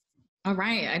 All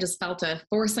right. I just felt a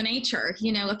force of nature,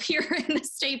 appear in the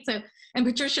state. So, and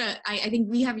Patricia, I think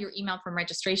we have your email from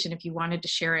registration if you wanted to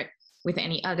share it with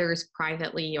any others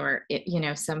privately or,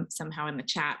 somehow in the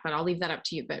chat, but I'll leave that up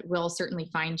to you. But we'll certainly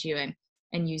find you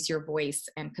and use your voice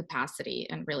and capacity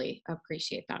and really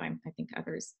appreciate that. I think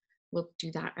others will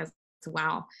do that as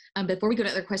well. Before we go to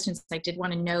other questions, I did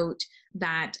want to note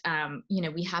that,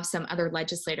 we have some other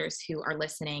legislators who are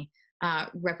listening.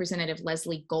 Representative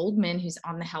Leslie Goldman, who's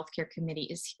on the healthcare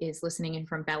committee, is listening in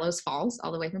from Bellows Falls,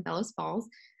 all the way from Bellows Falls.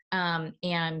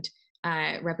 And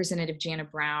Representative Jana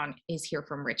Brown is here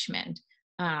from Richmond.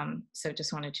 So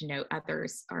just wanted to note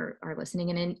others are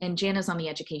listening. And Jana's on the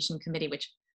education committee, which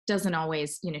doesn't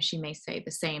always, she may say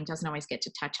the same, doesn't always get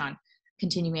to touch on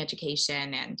continuing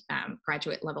education and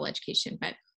graduate level education,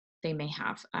 but they may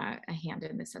have a hand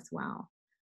in this as well.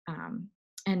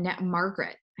 And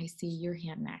Margaret, I see your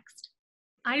hand next.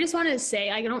 I just wanted to say,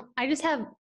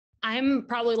 I'm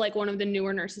probably like one of the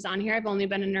newer nurses on here. I've only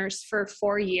been a nurse for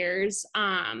 4 years.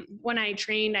 When I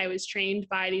trained, I was trained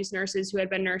by these nurses who had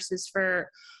been nurses for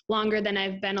longer than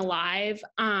I've been alive.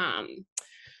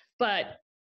 But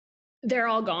they're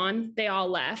all gone. They all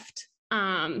left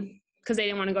because they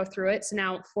didn't want to go through it. So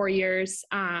now 4 years,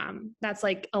 that's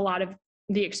like a lot of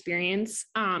the experience.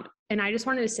 And I just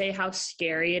wanted to say how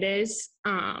scary it is.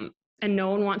 And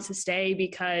no one wants to stay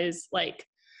because like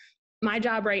my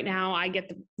job right now, I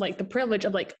get the privilege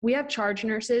of we have charge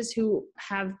nurses who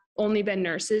have only been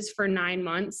nurses for 9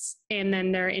 months and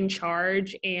then they're in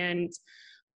charge and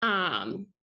then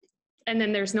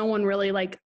there's no one really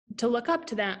to look up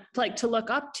to them,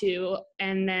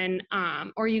 and then,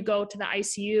 or you go to the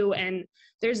ICU and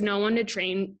there's no one to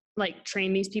train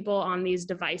these people on these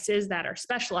devices that are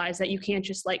specialized that you can't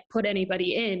just put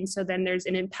anybody in. So then there's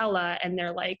an Impella and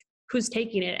they're who's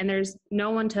taking it? And there's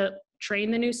no one to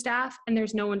train the new staff and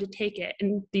there's no one to take it.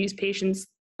 And these patients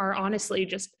are honestly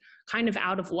just kind of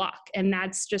out of luck. And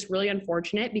that's just really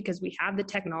unfortunate because we have the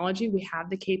technology, we have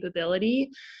the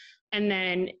capability, and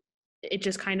then it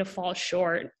just kind of falls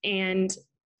short. And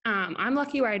I'm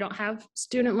lucky where I don't have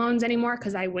student loans anymore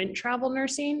because I went travel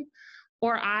nursing,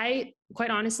 or I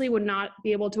quite honestly would not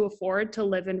be able to afford to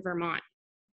live in Vermont.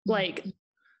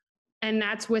 And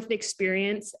that's with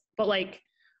experience, but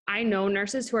I know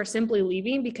nurses who are simply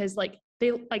leaving because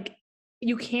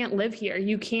you can't live here.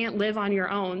 You can't live on your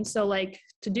own. So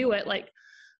to do it,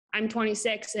 I'm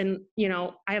 26 and,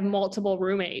 I have multiple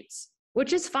roommates,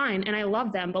 which is fine. And I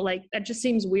love them. But that just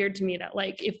seems weird to me that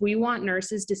if we want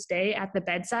nurses to stay at the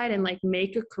bedside and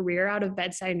make a career out of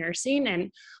bedside nursing,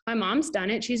 and my mom's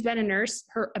done it. She's been a nurse,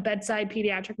 a bedside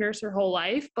pediatric nurse her whole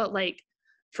life. But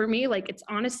for me, it's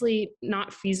honestly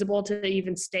not feasible to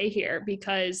even stay here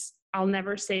because I'll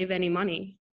never save any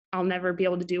money. I'll never be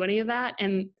able to do any of that.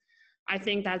 And I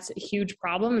think that's a huge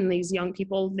problem. And these young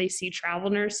people, they see travel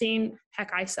nursing.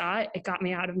 Heck, I saw it. It got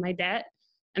me out of my debt.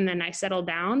 And then I settled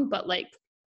down. But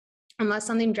unless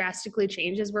something drastically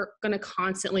changes, we're going to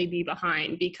constantly be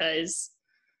behind because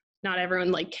not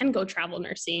everyone can go travel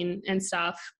nursing and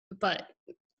stuff. But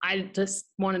I just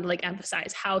wanted to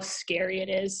emphasize how scary it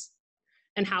is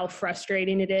and how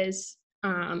frustrating it is.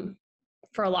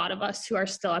 For a lot of us who are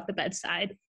still at the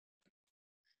bedside.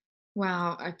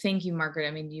 Wow. Thank you, Margaret.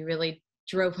 I mean, you really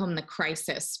drove home the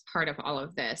crisis part of all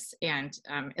of this and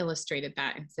illustrated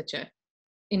that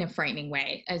in a frightening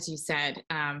way. As you said,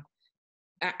 I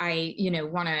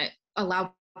want to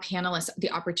allow panelists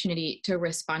the opportunity to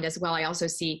respond as well. I also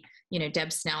see,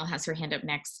 Deb Snell has her hand up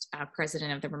next,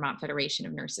 president of the Vermont Federation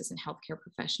of Nurses and Healthcare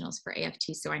Professionals for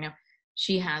AFT. So I know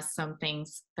she has some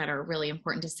things that are really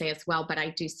important to say as well, but I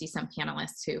do see some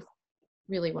panelists who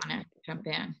really want to jump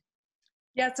in.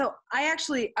 Yeah, so I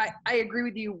agree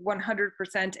with you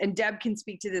 100%, and Deb can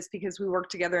speak to this because we work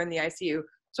together in the ICU.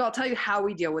 So I'll tell you how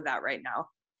we deal with that right now.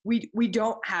 We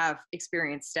don't have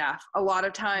experienced staff. A lot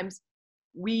of times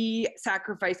we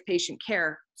sacrifice patient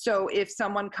care. So if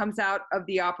someone comes out of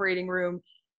the operating room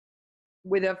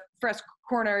with a fresh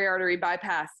coronary artery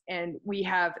bypass, and we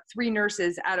have 3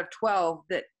 nurses out of 12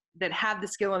 that have the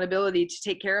skill and ability to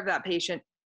take care of that patient,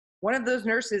 one of those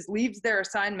nurses leaves their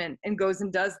assignment and goes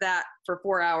and does that for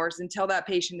 4 hours until that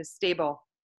patient is stable,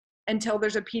 until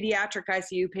there's a pediatric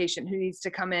ICU patient who needs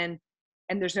to come in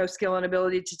and there's no skill and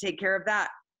ability to take care of that.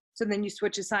 So then you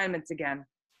switch assignments again.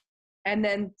 And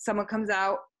then someone comes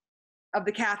out of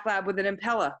the cath lab with an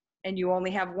Impella and you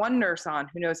only have 1 nurse on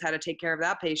who knows how to take care of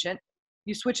that patient.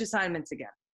 You switch assignments again.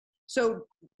 So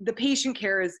the patient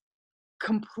care is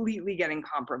completely getting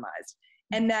compromised.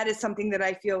 And that is something that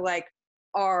I feel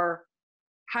our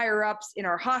higher ups in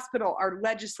our hospital, our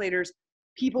legislators,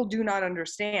 people do not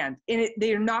understand. And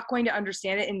they're not going to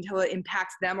understand it until it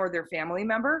impacts them or their family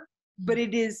member. But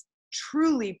it is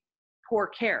truly poor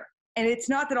care. And it's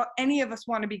not that any of us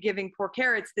want to be giving poor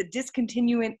care. It's the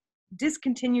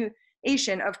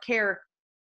discontinuation of care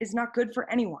is not good for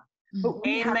anyone. But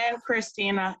Amen,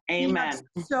 Christina. Amen.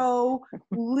 So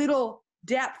little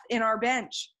depth in our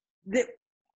bench that,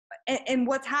 and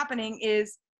what's happening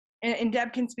is, and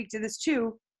Deb can speak to this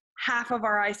too, half of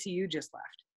our ICU just left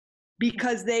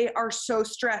because they are so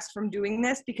stressed from doing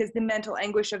this, because the mental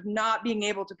anguish of not being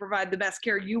able to provide the best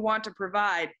care you want to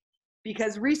provide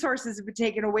because resources have been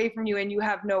taken away from you and you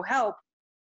have no help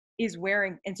is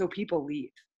wearing. And so people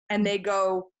leave and they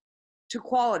go to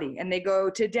quality and they go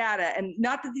to data, and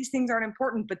not that these things aren't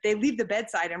important, but they leave the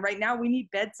bedside. And right now we need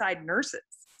bedside nurses,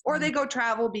 or they go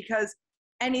travel because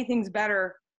anything's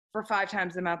better for 5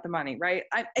 times the amount of money, right?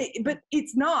 But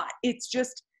it's not, it's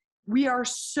just, we are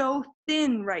so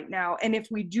thin right now. And if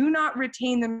we do not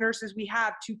retain the nurses we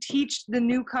have to teach the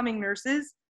new coming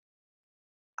nurses,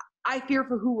 I fear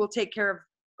for who will take care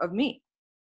of me,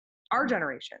 our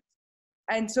generation.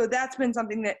 And so that's been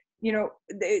something that, you know,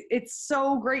 it's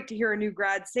so great to hear a new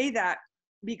grad say that,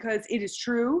 because it is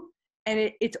true,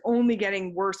 and it's only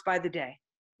getting worse by the day.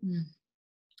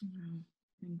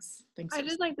 Thanks. I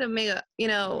just like to make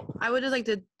I would just like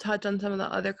to touch on some of the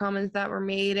other comments that were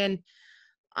made. And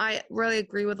I really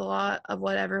agree with a lot of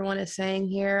what everyone is saying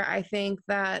here. I think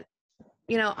that,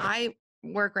 I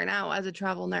work right now as a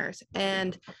travel nurse,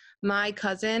 and my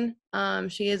cousin,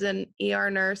 she is an ER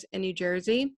nurse in New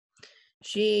Jersey.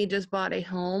 She just bought a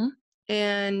home,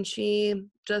 and she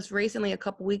just recently, a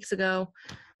couple weeks ago,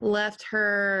 left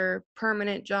her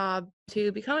permanent job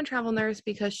to become a travel nurse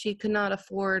because she could not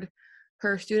afford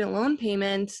her student loan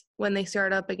payments when they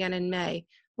start up again in May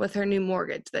with her new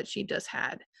mortgage that she just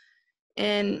had.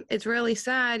 And it's really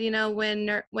sad,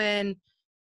 when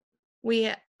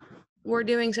we're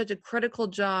doing such a critical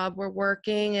job, we're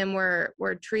working and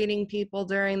we're treating people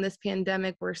during this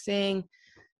pandemic, we're seeing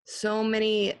so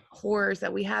many horrors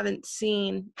that we haven't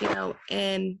seen,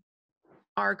 in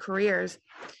our careers.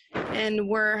 And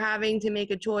we're having to make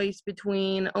a choice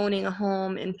between owning a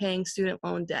home and paying student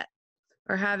loan debt,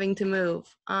 or having to move.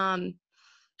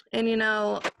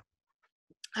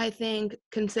 I think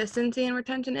consistency and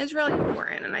retention is really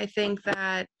important. And I think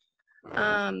that,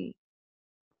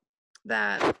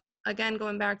 that again,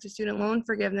 going back to student loan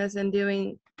forgiveness and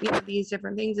doing, these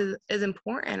different things is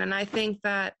important. And I think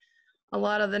that a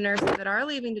lot of the nurses that are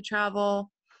leaving to travel,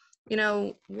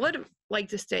 would like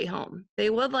to stay home. They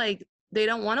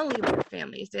don't want to leave their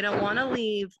families. They don't want to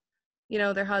leave,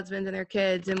 their husbands and their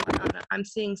kids and whatnot. I'm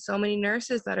seeing so many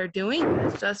nurses that are doing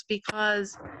this just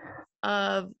because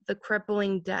of the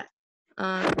crippling debt,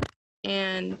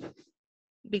 and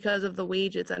because of the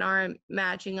wages that aren't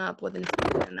matching up with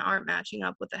inflation and aren't matching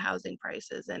up with the housing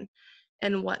prices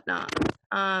and whatnot.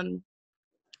 And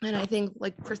I think,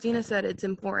 like Christina said, it's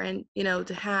important,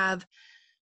 to have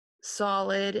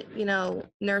solid,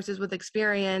 nurses with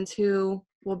experience who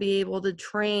will be able to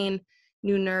train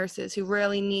new nurses who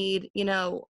really need,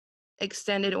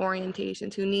 extended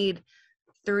orientations, who need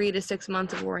 3 to 6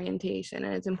 months of orientation.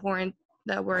 And it's important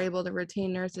that we're able to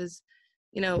retain nurses,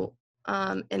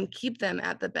 and keep them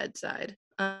at the bedside,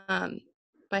 by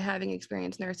having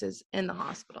experienced nurses in the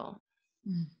hospital.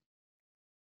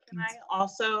 Can I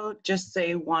also just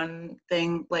say one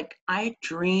thing? Like, I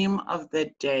dream of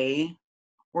the day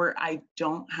where I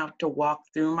don't have to walk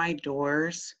through my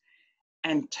doors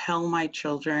and tell my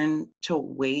children to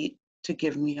wait to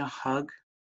give me a hug.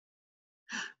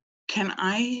 Can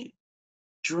I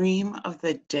dream of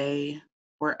the day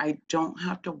where I don't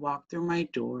have to walk through my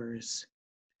doors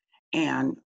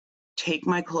and take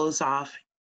my clothes off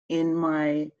in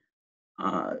my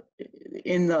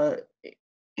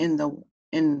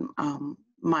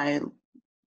my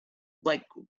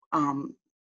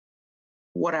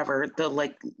whatever, the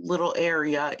like little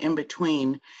area in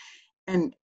between,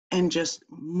 and just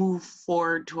move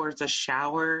forward towards a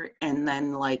shower and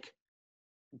then like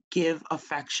give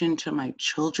affection to my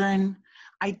children.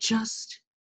 I just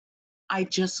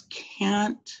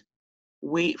can't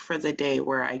wait for the day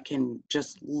where I can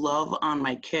just love on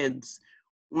my kids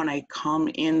when I come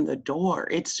in the door.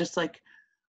 It's just like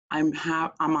I'm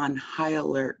on high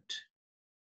alert.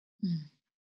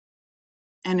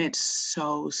 And it's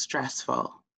so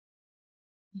stressful.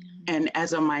 And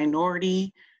as a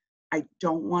minority, I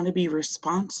don't want to be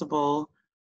responsible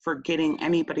for getting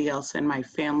anybody else in my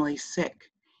family sick.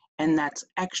 And that's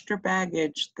extra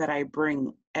baggage that I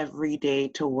bring every day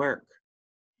to work.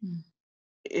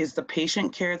 Is the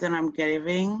patient care that I'm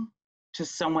giving to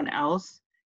someone else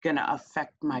going to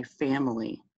affect my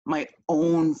family? my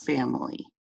own family.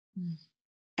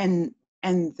 Mm.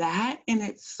 And that in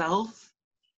itself,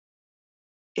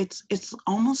 it's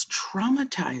almost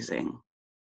traumatizing.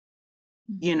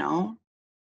 You know,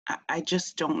 I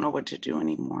just don't know what to do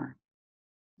anymore.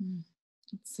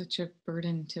 It's such a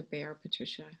burden to bear,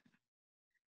 Patricia.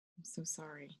 I'm so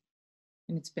sorry.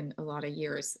 And it's been a lot of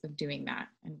years of doing that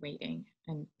and waiting,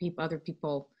 and other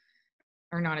people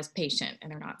are not as patient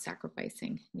and are not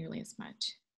sacrificing nearly as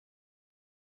much.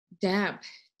 Deb,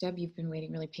 you've been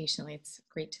waiting really patiently. It's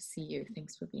great to see you.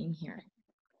 Thanks for being here.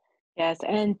 Yes,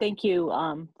 and thank you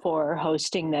for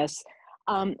hosting this.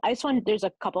 There's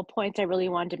a couple points I really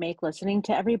wanted to make listening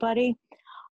to everybody.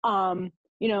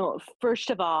 First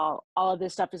of all of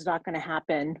this stuff is not going to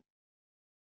happen.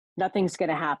 Nothing's going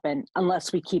to happen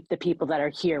unless we keep the people that are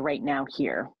here right now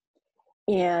here.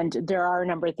 And there are a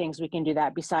number of things we can do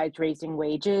that besides raising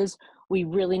wages. We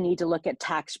really need to look at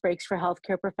tax breaks for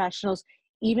healthcare professionals,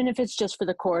 even if it's just for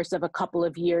the course of a couple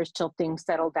of years till things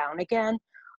settle down again,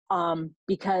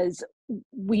 because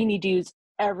we need to use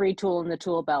every tool in the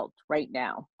tool belt right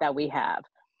now that we have.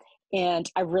 And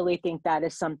I really think that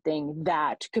is something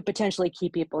that could potentially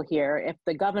keep people here. If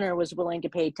the governor was willing to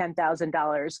pay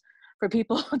 $10,000 for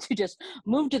people to just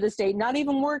move to the state, not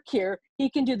even work here, he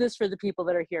can do this for the people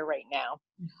that are here right now.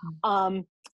 Mm-hmm.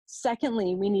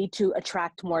 Secondly, we need to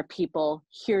attract more people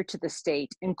here to the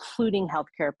state, including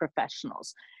healthcare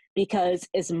professionals, because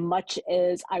as much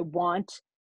as I want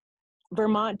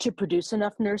Vermont to produce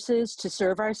enough nurses to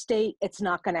serve our state, it's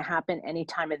not going to happen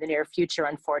anytime in the near future,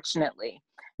 unfortunately,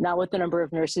 not with the number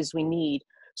of nurses we need.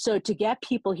 So to get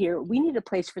people here, we need a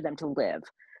place for them to live.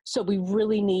 So we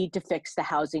really need to fix the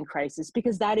housing crisis,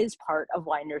 because that is part of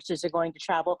why nurses are going to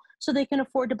travel, so they can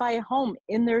afford to buy a home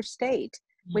in their state,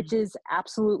 which is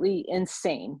absolutely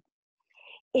insane.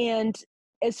 And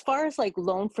as far as like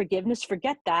loan forgiveness,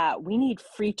 forget that. We need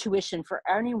free tuition for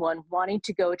anyone wanting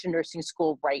to go to nursing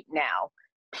school right now,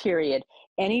 period.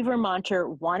 Any Vermonter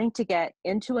wanting to get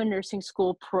into a nursing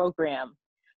school program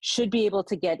should be able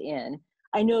to get in.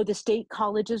 I know the state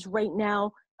colleges right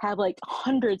now have like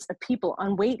hundreds of people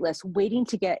on wait lists waiting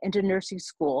to get into nursing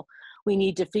school. We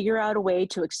need to figure out a way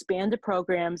to expand the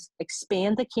programs,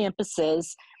 expand the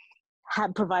campuses,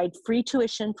 provide free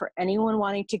tuition for anyone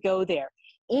wanting to go there.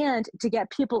 And to get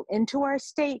people into our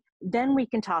state, then we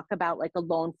can talk about like a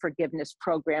loan forgiveness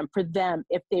program for them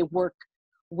if they work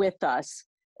with us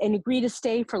and agree to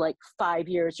stay for like 5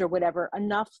 years or whatever,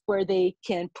 enough where they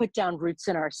can put down roots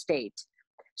in our state.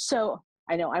 So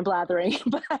I know I'm blathering,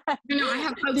 but no, I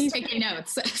have folks taking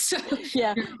notes. So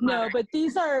yeah, no, but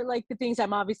these are like the things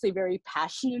I'm obviously very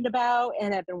passionate about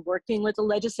and have been working with the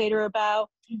legislator about.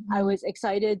 Mm-hmm. I was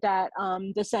excited that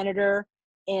the senator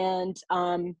and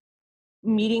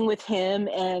meeting with him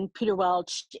and Peter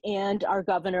Welch and our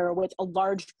governor with a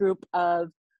large group of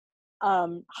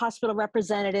hospital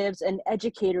representatives and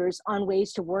educators on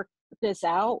ways to work this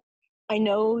out. I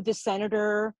know the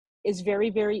senator is very,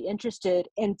 very interested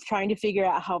in trying to figure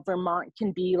out how Vermont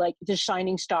can be like the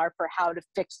shining star for how to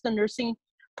fix the nursing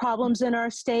problems in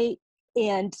our state.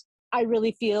 And I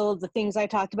really feel the things I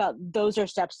talked about, those are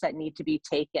steps that need to be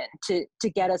taken to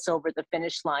get us over the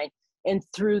finish line and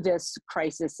through this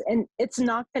crisis. And it's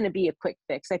not going to be a quick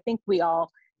fix. I think we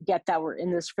all get that we're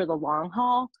in this for the long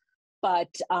haul, but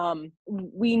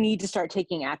we need to start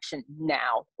taking action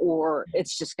now, or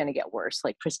it's just going to get worse,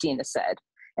 like Christina said.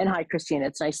 And hi, Christina,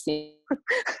 it's nice seeing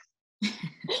you.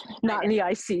 Not in the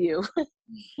ICU.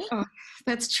 Oh,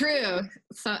 that's true.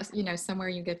 So, somewhere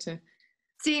you get to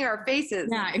seeing our faces.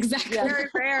 Yeah, exactly. Yeah. Very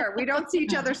rare. We don't see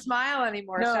each other smile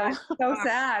anymore. No. So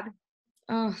sad.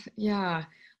 Oh, yeah.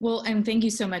 Well, and thank you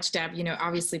so much, Deb.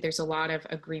 Obviously there's a lot of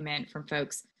agreement from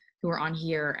folks who are on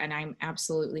here, and I'm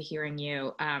absolutely hearing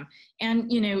you.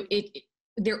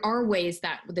 There are ways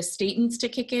that the state needs to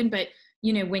kick in, but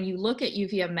when you look at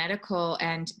UVM Medical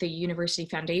and the University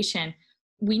Foundation,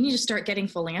 we need to start getting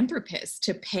philanthropists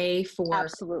to pay for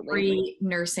free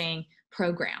nursing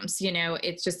programs.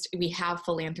 It's just, we have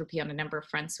philanthropy on a number of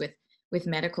fronts with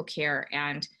medical care,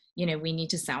 and we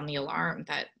need to sound the alarm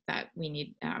that we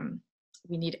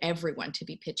need everyone to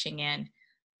be pitching in.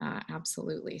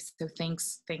 Absolutely. So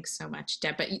thanks so much,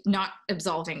 Deb, but not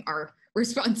absolving our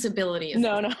responsibility.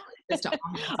 No.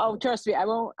 Oh, trust me, I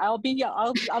won't. I'll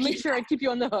make sure I keep you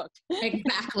on the hook.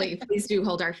 Exactly. Please do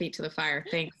hold our feet to the fire.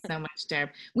 Thanks so much, Deb.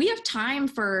 We have time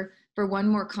for one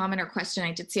more comment or question.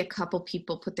 I did see a couple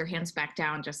people put their hands back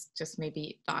down, just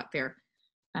maybe thought their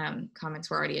comments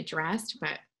were already addressed,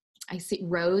 but I see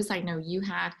Rose, I know you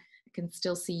had, I can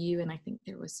still see you. And I think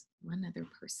there was one other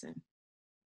person.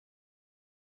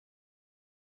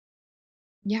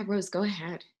 Yeah, Rose, go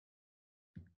ahead.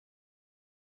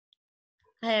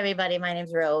 Hi, everybody. My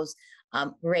name's Rose.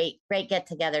 Great get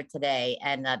together today.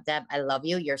 And Deb, I love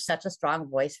you. You're such a strong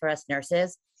voice for us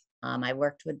nurses. I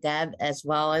worked with Deb as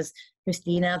well as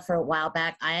Christina for a while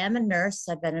back. I am a nurse.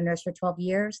 I've been a nurse for 12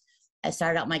 years. I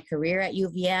started out my career at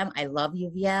UVM. I love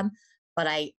UVM, but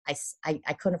I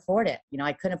couldn't afford it.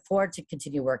 I couldn't afford to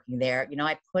continue working there.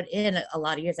 I put in a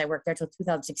lot of years. I worked there till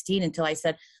 2016 until I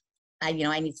said, I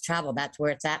need to travel. That's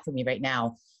where it's at for me right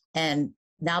now. And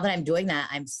now that I'm doing that,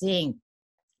 I'm seeing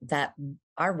that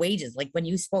our wages, like when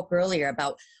you spoke earlier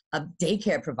about a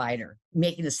daycare provider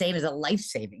making the same as a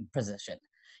life-saving position,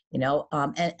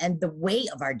 and the weight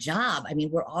of our job. I mean,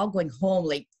 we're all going home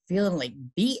like feeling like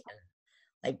beaten.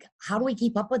 Like, how do we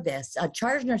keep up with this?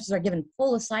 Charge nurses are given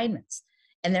full assignments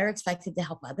and they're expected to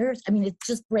help others. I mean, it's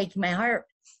just breaking my heart.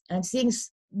 And I'm seeing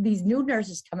these new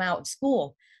nurses come out of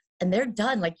school and they're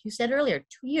done, like you said earlier,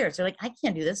 2 years. They're like, I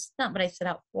can't do this. It's not what I set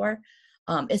out for.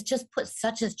 It's just put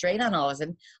such a strain on all of us.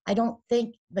 And I don't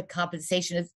think the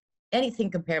compensation is anything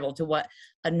comparable to what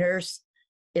a nurse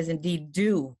is indeed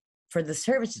due for the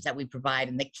services that we provide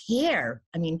and the care.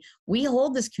 I mean, we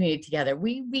hold this community together.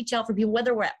 We reach out for people,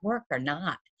 whether we're at work or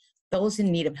not. Those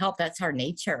in need of help, that's our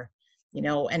nature,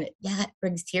 and it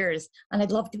brings tears. And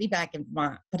I'd love to be back in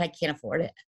Vermont, but I can't afford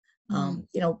it.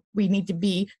 We need to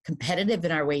be competitive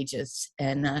in our wages.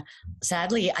 And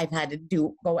sadly, I've had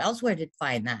to go elsewhere to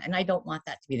find that. And I don't want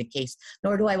that to be the case,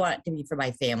 nor do I want it to be for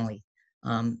my family.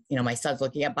 My son's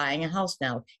looking at buying a house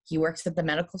now. He works at the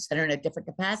medical center in a different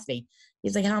capacity.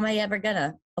 He's like, how am I ever going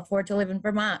to afford to live in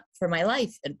Vermont for my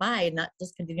life and buy and not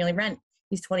just continually rent?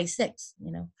 He's 26,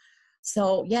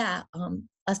 So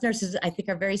us nurses, I think,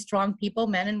 are very strong people,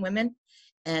 men and women.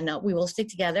 And we will stick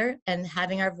together, and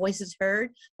having our voices heard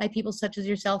by people such as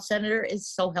yourself, Senator, is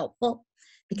so helpful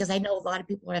because I know a lot of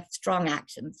people have strong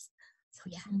actions. So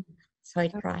sorry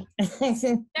to cry.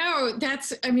 No,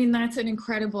 that's an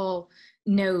incredible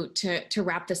note to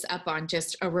wrap this up on.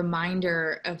 Just a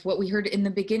reminder of what we heard in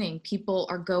the beginning. People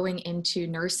are going into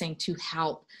nursing to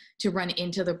help, to run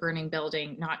into the burning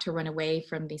building, not to run away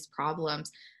from these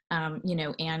problems,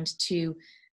 and to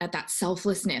that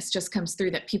selflessness just comes through,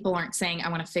 that people aren't saying, I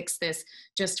want to fix this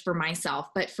just for myself,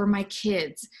 but for my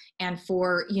kids and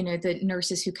for, the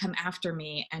nurses who come after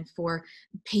me and for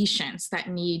patients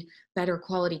that need better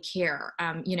quality care.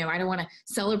 I don't want to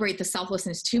celebrate the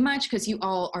selflessness too much because you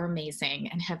all are amazing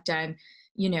and have done,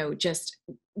 just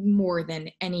more than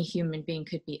any human being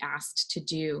could be asked to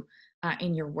do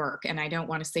in your work. And I don't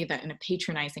want to say that in a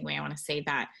patronizing way. I want to say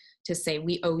that to say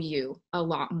we owe you a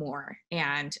lot more.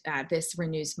 And this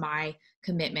renews my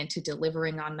commitment to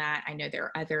delivering on that. I know there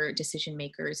are other decision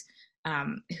makers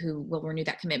who will renew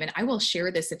that commitment. I will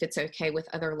share this, if it's okay, with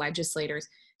other legislators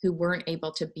who weren't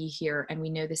able to be here. And we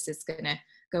know this is going to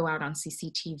go out on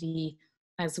CCTV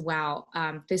as well.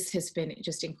 This has been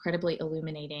just incredibly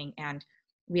illuminating. And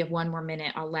we have one more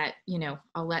minute. I'll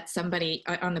let somebody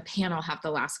on the panel have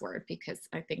the last word, because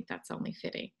I think that's only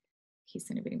fitting, in case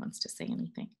anybody wants to say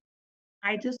anything.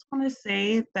 I just want to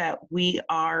say that we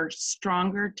are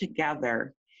stronger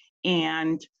together.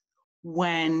 And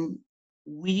when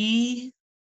we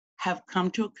have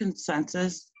come to a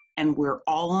consensus and we're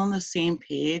all on the same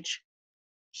page,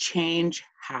 change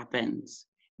happens.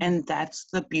 And that's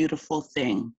the beautiful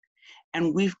thing.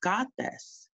 And we've got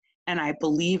this. And I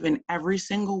believe in every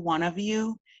single one of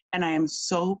you. And I am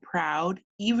so proud,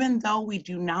 even though we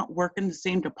do not work in the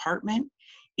same department,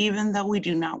 even though we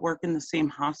do not work in the same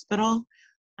hospital,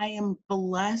 I am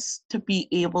blessed to be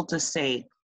able to say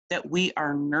that we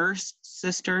are nurse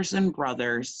sisters and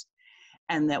brothers,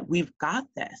 and that we've got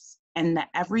this, and that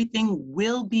everything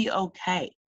will be okay.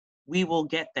 We will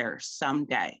get there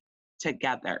someday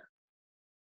together.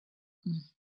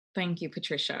 Thank you,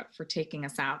 Patricia, for taking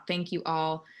us out. Thank you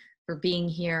all for being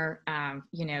here,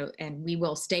 and we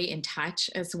will stay in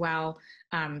touch as well.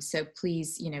 So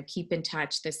please, keep in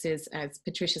touch. This is, as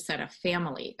Patricia said, a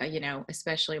family,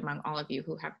 especially among all of you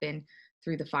who have been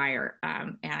through the fire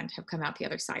and have come out the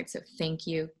other side. So thank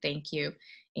you.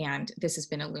 And this has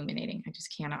been illuminating. I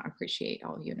just cannot appreciate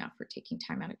all of you enough for taking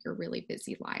time out of your really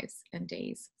busy lives and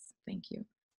days. Thank you.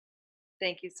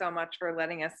 Thank you so much for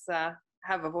letting us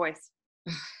have a voice.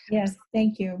 Yes,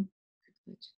 thank you.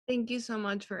 Thank you so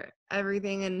much for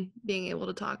everything and being able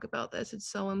to talk about this.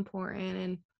 It's so important,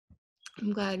 and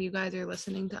I'm glad you guys are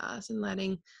listening to us and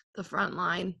letting the front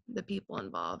line, the people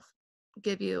involved,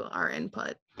 give you our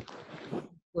input.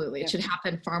 Absolutely. It should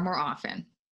happen far more often.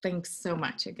 Thanks so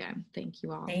much again. Thank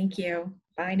you all. Thank you.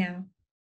 Bye now.